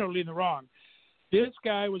time. They were totally in the wrong. This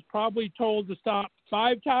guy was probably told to stop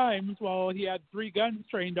 5 times while he had 3 guns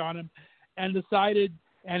trained on him, and decided.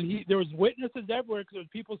 And there was witnesses everywhere because there was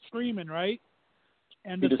people screaming, right?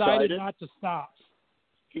 And decided not to stop.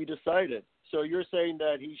 He decided. So you're saying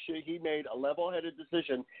that he made a level-headed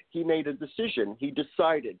decision. He made a decision. He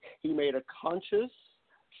decided. He made a conscious,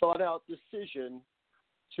 thought-out decision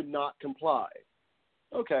to not comply.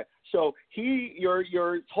 Okay, so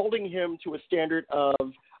you're holding him to a standard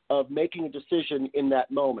of making a decision in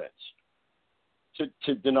that moment to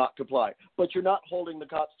not comply, but you're not holding the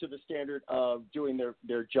cops to the standard of doing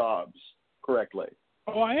their jobs correctly.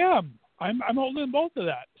 Oh, I am. I'm holding both of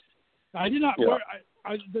that. I did not. Yeah.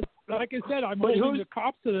 Like I said, I'm holding the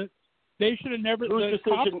cops to the. They should have never. The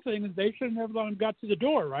cops thing is they should have never let him got to the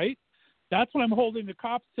door. Right. That's what I'm holding the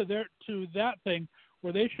cops to that thing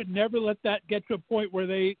where they should never let that get to a point where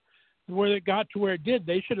they got to where it did.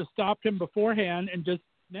 They should have stopped him beforehand and just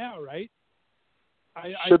now. Right.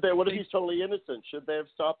 Should they? What if he's totally innocent? Should they have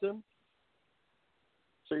stopped him?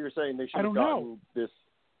 So you're saying they should have gotten this?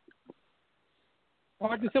 Well,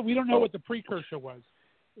 like I said, we don't know what the precursor was.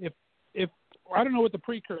 If I don't know what the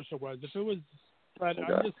precursor was. If it was, but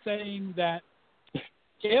okay. I'm just saying that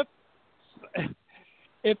if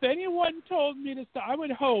anyone told me to stop, I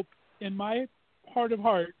would hope in my heart of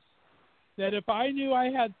hearts that if I knew I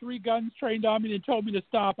had 3 guns trained on me and told me to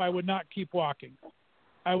stop, I would not keep walking.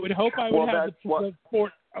 I would hope I would have the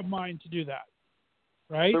support of mind to do that.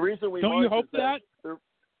 Right? The reason we don't you hope that?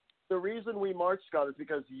 The reason we marched, Scott, is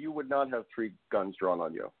because you would not have 3 guns drawn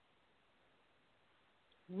on you.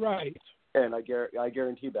 Right. And I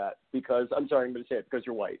guarantee that because I'm sorry, I'm going to say it because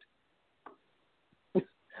you're white.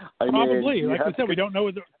 Probably, like I said, we don't know.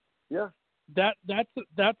 Yeah. That's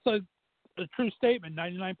a true statement.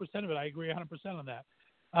 99% of it, I agree 100% on that.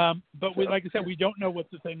 But like I said, we don't know what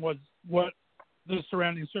the thing was, what the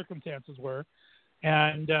surrounding circumstances were,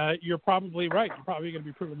 and you're probably right. You're probably going to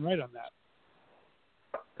be proven right on that.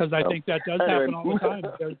 Because I think that does happen all the time.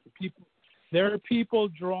 There are people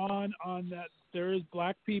drawn on that. There is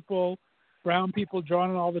black people, brown people drawn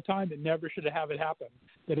on all the time that never should have it happen.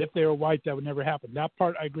 That if they were white, that would never happen. That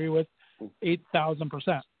part I agree with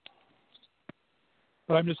 8,000%.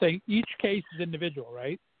 But I'm just saying each case is individual,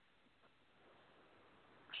 right?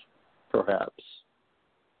 Perhaps.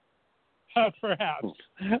 Perhaps.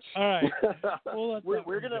 All right.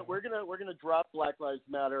 We're gonna drop Black Lives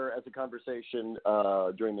Matter as a conversation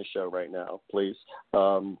during the show right now, please.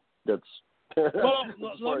 That's well.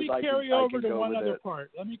 Let me carry over to one other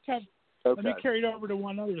part. Let me carry it over to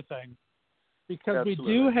one other thing, because Absolutely.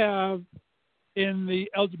 We do have in the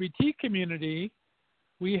LGBT community,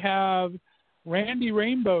 we have Randy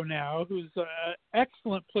Rainbow now, who's an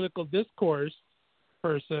excellent political discourse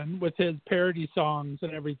person with his parody songs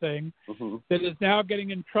and everything, that is now getting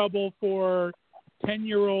in trouble for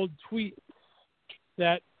 10-year-old tweets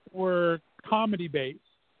that were comedy-based,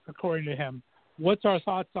 according to him. What's our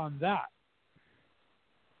thoughts on that?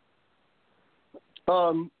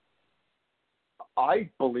 I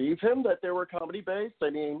believe him that they were comedy-based. I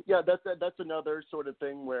mean, yeah, that's another sort of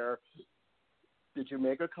thing where did you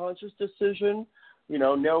make a conscious decision? You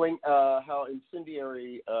know, knowing how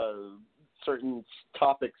incendiary certain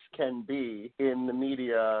topics can be in the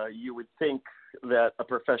media, you would think that a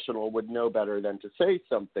professional would know better than to say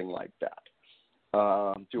something like that.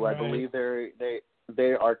 Do I believe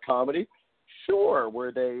they are comedy? Sure.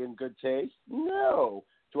 Were they in good taste? No.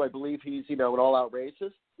 Do I believe he's, an all-out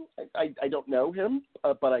racist? I don't know him,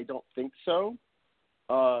 but I don't think so.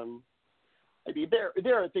 I mean,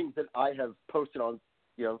 there are things that I have posted on,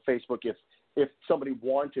 Facebook if somebody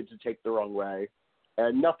wanted to take the wrong way.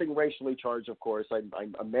 And nothing racially charged, of course. I'm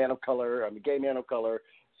a man of color. I'm a gay man of color.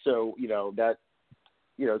 So,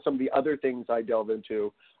 some of the other things I delve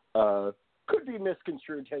into could be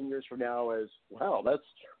misconstrued 10 years from now as, wow, that's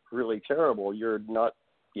really terrible. You're not,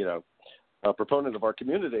 a proponent of our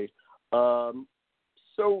community.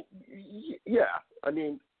 So, yeah, I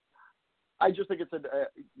mean, I just think it's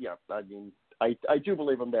I do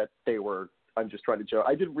believe them that they were, I'm just trying to joke.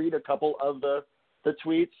 I did read a couple of the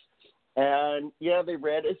tweets. And, yeah, they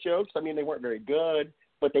read as jokes. I mean, they weren't very good,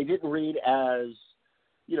 but they didn't read as,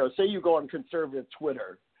 say you go on conservative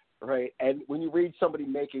Twitter, right? And when you read somebody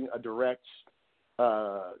making a direct,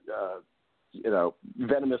 venomous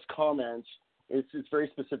comment, it's very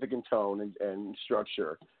specific in tone and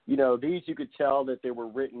structure. These you could tell that they were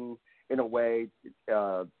written in a way, in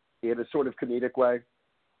a sort of comedic way.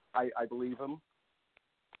 I believe them.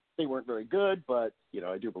 They weren't very good, but,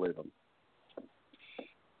 I do believe them.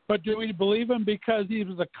 But do we believe him because he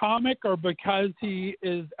was a comic or because he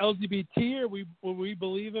is LGBT, or will we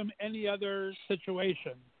believe him any other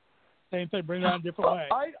situation? Same thing, bring it out a different way.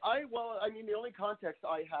 The only context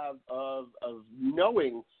I have of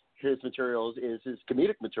knowing his materials is his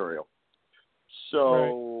comedic material.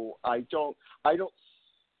 So right. I don't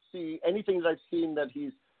see anything that I've seen that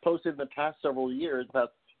he's posted in the past several years,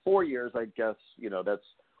 past 4 years, I guess, that's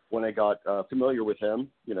when I got familiar with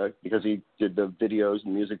him, because he did the videos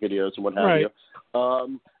and music videos and what have Right.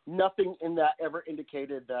 you. Nothing in that ever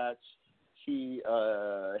indicated that he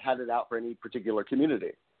had it out for any particular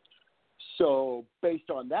community. So based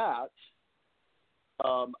on that,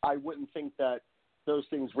 I wouldn't think that those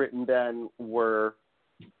things written then were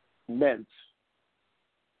meant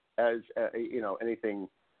as anything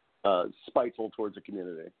spiteful towards the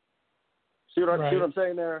community. See what I'm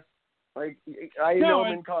saying there? Like, I know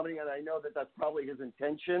him in comedy, and I know that that's probably his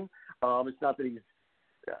intention. It's not that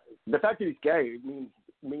the fact that he's gay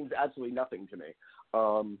means absolutely nothing to me.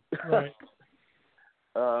 Right.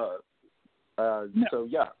 So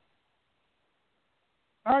yeah.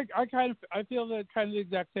 I feel that kind of the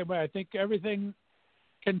exact same way. I think everything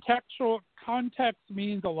context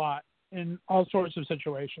means a lot in all sorts of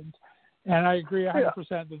situations, and I agree 100%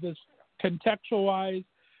 that this contextual-wise,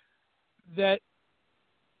 that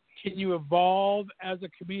can you evolve as a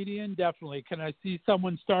comedian? Definitely. Can I see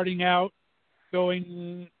someone starting out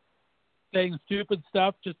saying stupid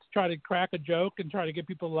stuff just to try to crack a joke and try to get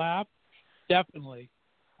people to laugh? Definitely.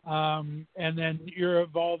 And then you're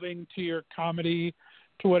evolving to your comedy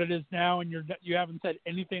to what it is now, and you haven't said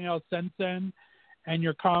anything else since then, and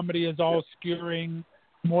your comedy is all skewing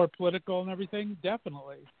more political and everything.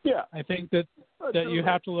 Definitely. Yeah. I think that you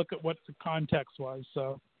have to look at what the context was.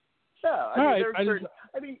 So. Yeah,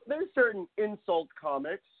 there's certain insult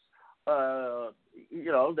comics,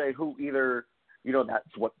 who either,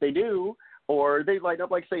 that's what they do, or they line up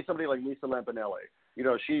like, say, somebody like Lisa Lampanelli.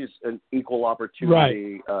 She's an equal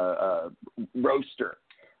opportunity roaster,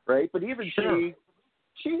 right? But even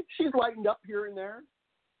she's lightened up here and there,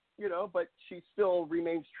 but she still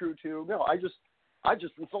remains true to, no, I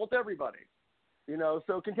just insult everybody,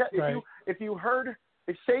 So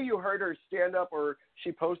if say you heard her stand up or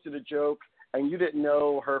she posted a joke and you didn't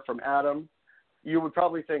know her from Adam, you would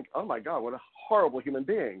probably think, oh my God, what a horrible human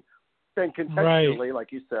being. Then contextually,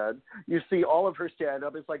 like you said, you see all of her stand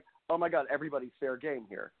up. It's like, oh my God, everybody's fair game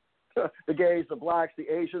here. The gays, the blacks, the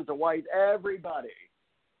Asians, the whites, everybody.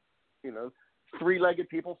 3-legged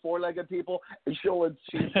people, 4-legged people, and she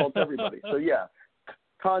insults everybody. So yeah,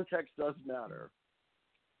 context does matter.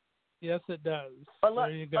 Yes, it does.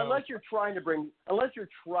 Unless you're trying to bring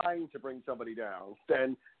somebody down,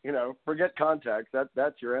 then forget context.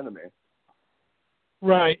 That's your enemy.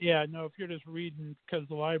 Right. Yeah. No. If you're just reading because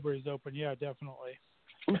the library's open, yeah, definitely.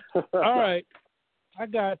 All right. I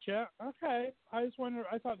gotcha. Okay. I just wonder.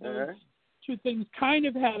 I thought those two things kind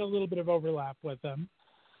of had a little bit of overlap with them.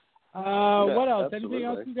 What else? Absolutely. Anything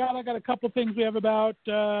else you got? I got a couple things. We have about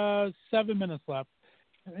 7 minutes left.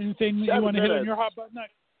 Anything that you want to hit on your hot button?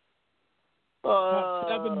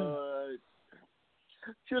 7 minutes.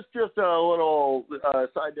 Just a little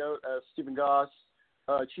side note. Stephen Goss,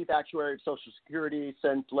 Chief Actuary of Social Security,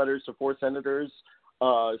 sent letters to 4 senators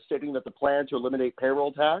stating that the plan to eliminate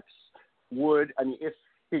payroll tax if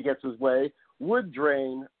he gets his way, would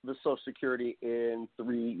drain the Social Security in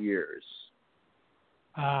 3 years.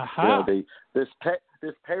 This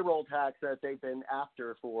payroll tax that they've been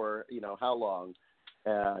after for how long,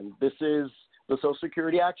 and this is the Social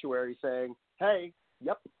Security actuary saying, hey,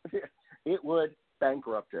 yep, it would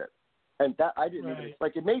bankrupt it. And that I didn't even,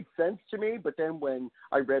 it made sense to me, but then when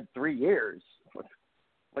I read 3 years,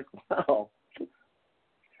 like, wow,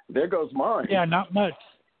 there goes mine. Yeah, not much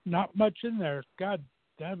in there. God,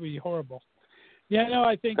 that'd be horrible. Yeah, no,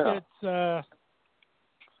 I think it's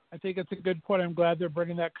a good point. I'm glad they're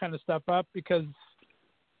bringing that kind of stuff up because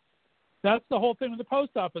that's the whole thing with the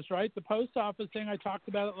post office, right? The post office thing, I talked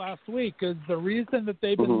about it last week, is the reason that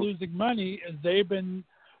they've been losing money is they've been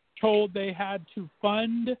told they had to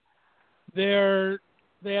fund they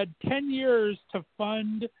had 10 years to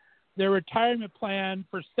fund their retirement plan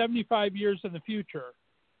for 75 years in the future.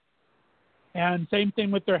 And same thing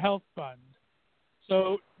with their health fund.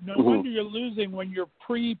 So no wonder you're losing when you're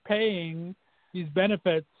prepaying these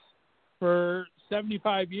benefits for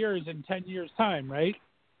 75 years in 10 years' time, right?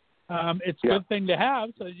 It's a good thing to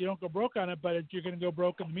have so that you don't go broke on it, but you're going to go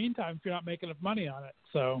broke in the meantime if you're not making enough money on it.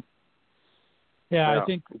 So, I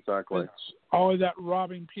think exactly. It's all of that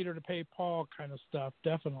robbing Peter to pay Paul kind of stuff,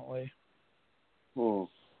 definitely. Well,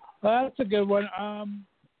 that's a good one.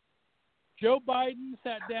 Joe Biden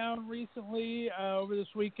sat down recently over this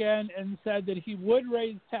weekend and said that he would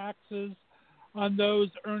raise taxes on those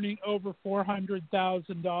earning over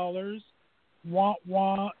 $400,000.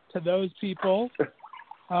 Want to those people.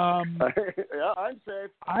 I'm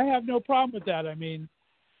safe. I have no problem with that. I mean,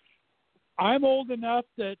 I'm old enough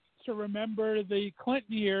to remember the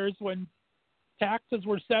Clinton years when taxes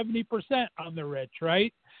were 70% on the rich,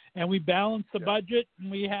 right? And we balanced the budget,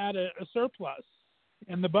 and we had a surplus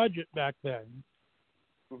in the budget back then.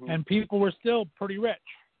 Mm-hmm. And people were still pretty rich,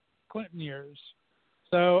 Clinton years.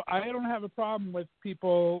 So I don't have a problem with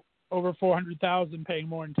people over 400,000 paying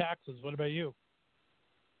more in taxes. What about you?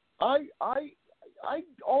 All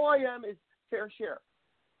I am is fair share.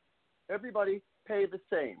 Everybody pay the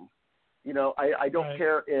same. You know, I don't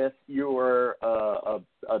care if you're a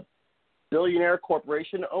billionaire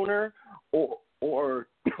corporation owner or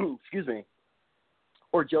excuse me,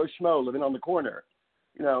 or Joe Schmo living on the corner.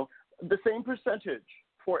 You know, the same percentage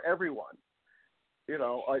for everyone. You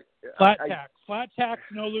know, flat tax,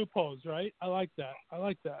 no loopholes, right? I like that.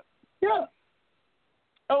 Yeah.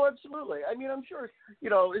 Oh, absolutely. I mean, I'm sure, you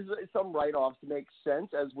know, some write-offs make sense,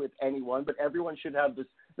 as with anyone, but everyone should have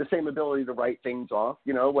the same ability to write things off,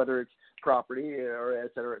 you know, whether it's property or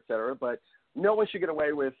et cetera, but no one should get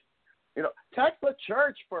away with, you know, tax the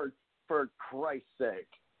church for Christ's sake.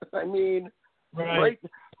 I mean,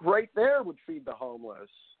 right there would feed the homeless,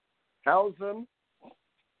 house them,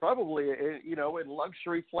 probably, you know, in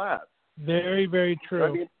luxury flats. Very, very true.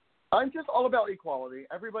 I mean, I'm just all about equality.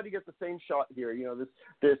 Everybody gets the same shot here. You know,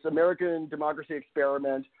 this American democracy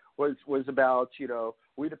experiment was about, you know,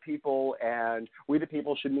 we the people, and we the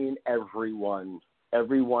people should mean everyone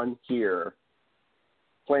here,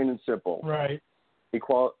 plain and simple. Right.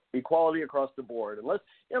 Equality across the board.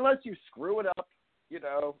 Unless you screw it up, you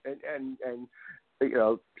know, and you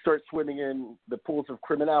know, start swimming in the pools of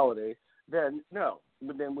criminality, then no.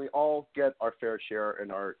 Then we all get our fair share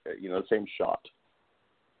and our, you know, same shot.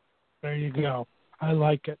 There you go. I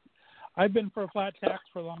like it. I've been for a flat tax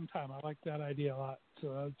for a long time. I like that idea a lot.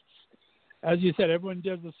 So, as you said, everyone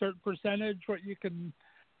gives a certain percentage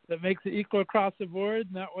that makes it equal across the board,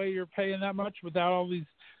 and that way you're paying that much without all these.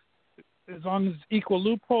 As long as it's equal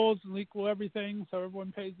loopholes and equal everything, so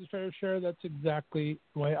everyone pays the fair share. That's exactly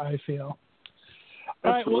the way I feel. Absolutely.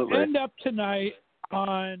 All right, we'll end up tonight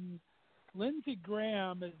on Lindsey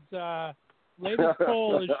Graham. His latest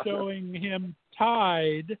poll is showing him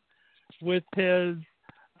tied with his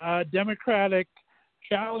Democratic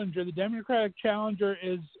challenger. The Democratic challenger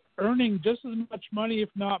is earning just as much money, if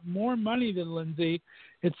not more money, than Lindsey.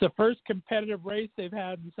 It's the first competitive race they've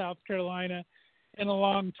had in South Carolina in a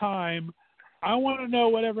long time. I want to know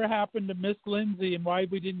whatever happened to Miss Lindsey and why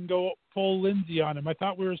we didn't go full Lindsey on him. I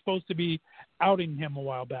thought we were supposed to be outing him a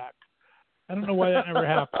while back. I don't know why that never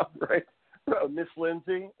happened. Right. Miss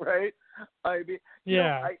Lindsey, right? I mean,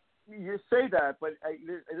 yeah. You say that, but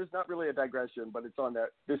it is not really a digression, but it's on that.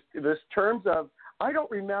 This terms of, I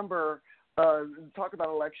don't remember talk about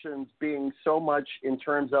elections being so much in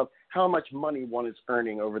terms of how much money one is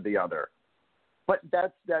earning over the other. But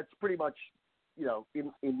that's pretty much, you know,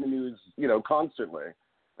 in the news, you know, constantly.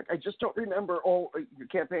 Like, I just don't remember all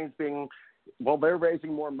campaigns being, well, they're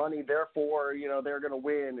raising more money, therefore, you know, they're going to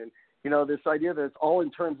win. And, you know, this idea that it's all in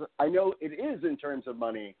terms of, I know it is in terms of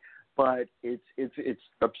money, but it's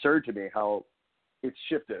absurd to me how it's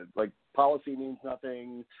shifted. Like, policy means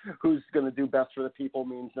nothing. Who's going to do best for the people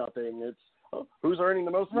means nothing. It's who's earning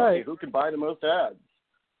the most money, who can buy the most ads.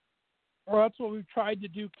 Well, that's what we've tried to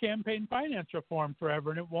do, campaign finance reform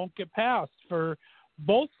forever, and it won't get passed. For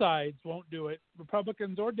both sides won't do it,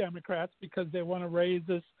 Republicans or Democrats, because they want to raise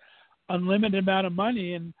this unlimited amount of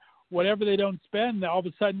money, and whatever they don't spend, all of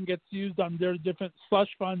a sudden gets used on their different slush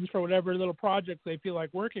funds for whatever little projects they feel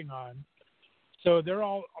like working on. So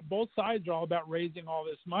both sides are all about raising all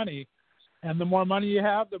this money. And the more money you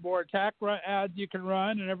have, the more attack ads you can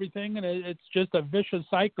run and everything. And it's just a vicious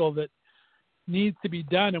cycle that needs to be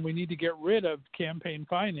done, and we need to get rid of campaign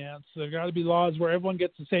finance. There got to be laws where everyone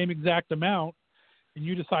gets the same exact amount, and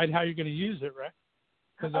you decide how you're going to use it, right?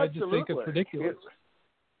 Because I just think it's ridiculous.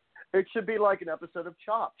 It should be like an episode of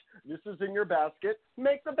Chopped. This is in your basket.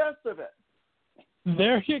 Make the best of it.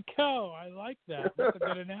 There you go. I like that. That's a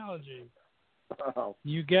good analogy. Oh.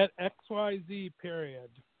 You get XYZ, period.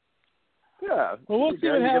 Yeah. Well, we'll see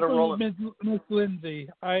what happens with Miss Lindsey.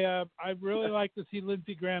 I really like to see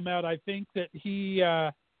Lindsey Graham out. I think that he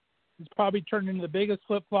has probably turned into the biggest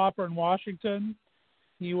flip-flopper in Washington.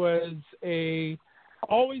 He was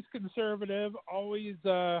always conservative, always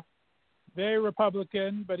very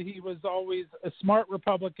Republican, but he was always a smart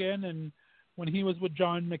Republican. And when he was with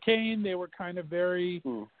John McCain, they were kind of very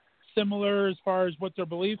similar as far as what their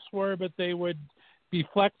beliefs were, but they would be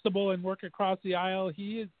flexible and work across the aisle.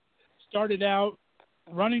 He started out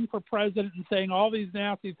running for president and saying all these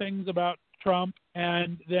nasty things about Trump,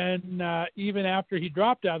 and then even after he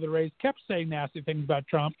dropped out of the race, kept saying nasty things about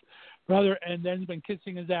Trump, and then been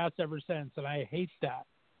kissing his ass ever since. And I hate that.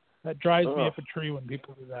 That drives me up a tree when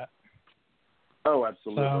people do that. Oh,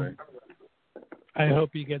 absolutely. So I hope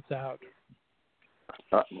he gets out.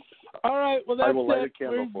 All right. Well, I will light that's a it.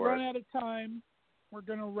 candle We've for run it. out of time. We're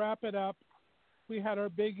going to wrap it up. We had our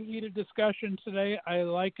big heated discussion today. I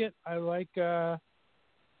like it. I like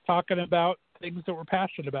talking about things that we're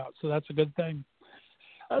passionate about. So that's a good thing.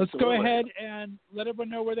 Absolutely. Let's go ahead and let everyone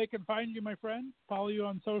know where they can find you, my friend. Follow you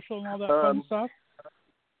on social and all that fun stuff.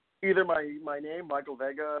 Either my name, Michael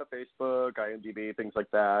Vega, Facebook, IMDb, things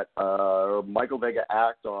like that, or Michael Vega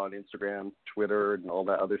Act on Instagram, Twitter, and all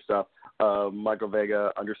that other stuff. Michael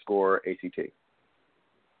Vega _ACT.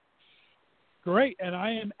 Great. And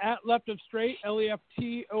I am at Left of Straight,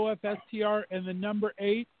 LEFTOFSTR, and the number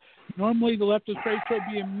 8. Normally, the Left of Straight show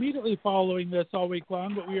would be immediately following this all week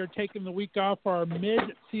long, but we are taking the week off for our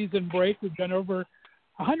mid-season break. We've done over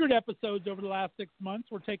 100 episodes over the last 6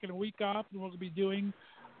 months. We're taking a week off, and we'll be doing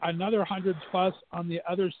another 100 plus on the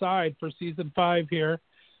other side for season 5 here.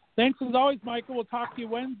 Thanks as always, Michael. We'll talk to you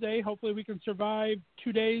Wednesday. Hopefully we can survive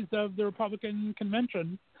 2 days of the Republican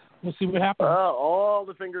convention. We'll see what happens. All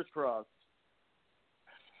the fingers crossed.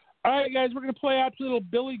 All right, guys, we're going to play out to little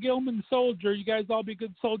Billy Gilman Soldier. You guys all be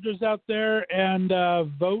good soldiers out there and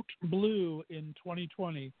vote blue in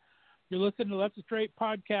 2020. You're listening to Left of Straight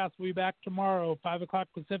Podcast. We'll be back tomorrow, 5 o'clock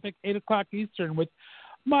Pacific, 8 o'clock Eastern, with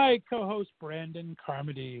my co-host, Brandon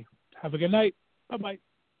Carmody. Have a good night. Bye-bye.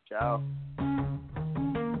 Ciao.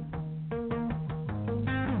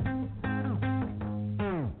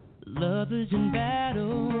 Lovers in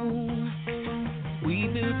battle. We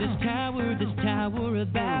built this tower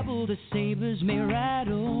of Babel. The sabers may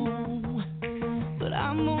rattle, but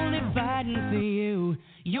I'm only fighting for you.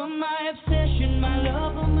 You're my obsession, my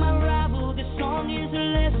lover, my rival. This song is a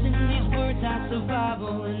lesson, these words are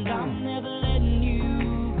survival, and I'm never letting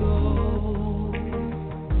you go.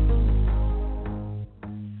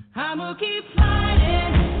 I'ma keep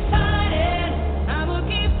fighting, fighting. I'ma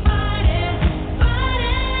keep fighting,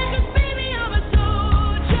 fighting. 'Cause baby, I'm a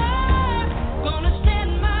soldier, gonna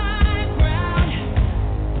stand my ground.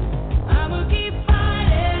 I'ma keep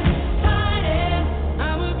fighting, fighting.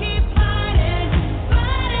 I'ma keep fighting,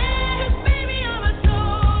 fighting. 'Cause baby, I'm a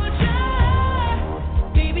soldier.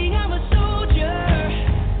 Baby, I'm a soldier.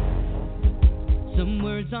 Some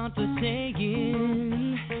words aren't for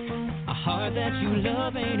saying. A heart that you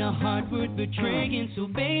love ain't a heart worth betraying. So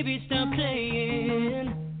baby, stop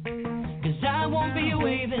playing. 'Cause I won't be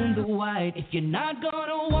waving the white. If you're not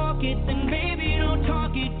gonna walk it, then baby, don't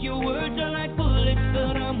talk it. Your words are like bullets,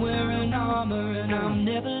 but I'm wearing armor, and I'm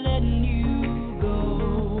never letting you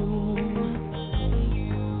go.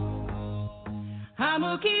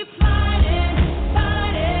 I'ma keep fighting,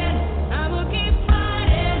 fighting. I'ma keep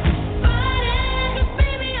fighting, fighting. 'Cause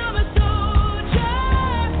baby, I'm a soldier,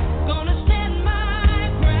 gonna stand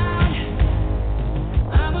my ground.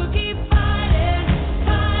 I'ma keep fighting,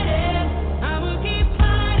 fighting. I'ma keep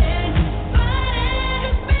fighting, fighting.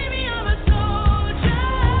 'Cause baby, I'm a soldier.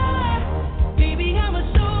 Baby, I'm a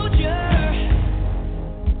soldier.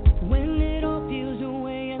 When it all peels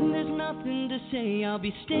away and there's nothing to say, I'll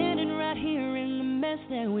be standing right here in the mess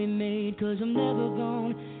that we made. 'Cause I'm never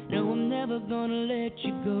gonna, no, I'm never gonna let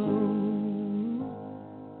you go.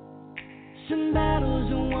 Some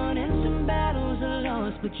battles are won and some battles are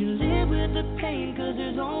lost, but you live with the pain 'cause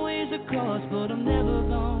there's always a cost. But I'm never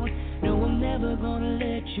gonna, no, I'm never gonna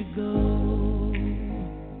let you go.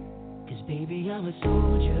 'Cause baby, I'm a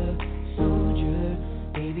soldier, soldier.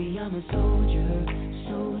 Baby, I'm a soldier,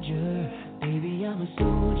 soldier. Baby, I'm a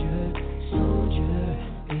soldier, soldier.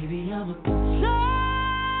 Baby, I'm a soldier.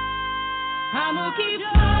 I'ma keep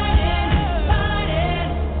fighting, fighting.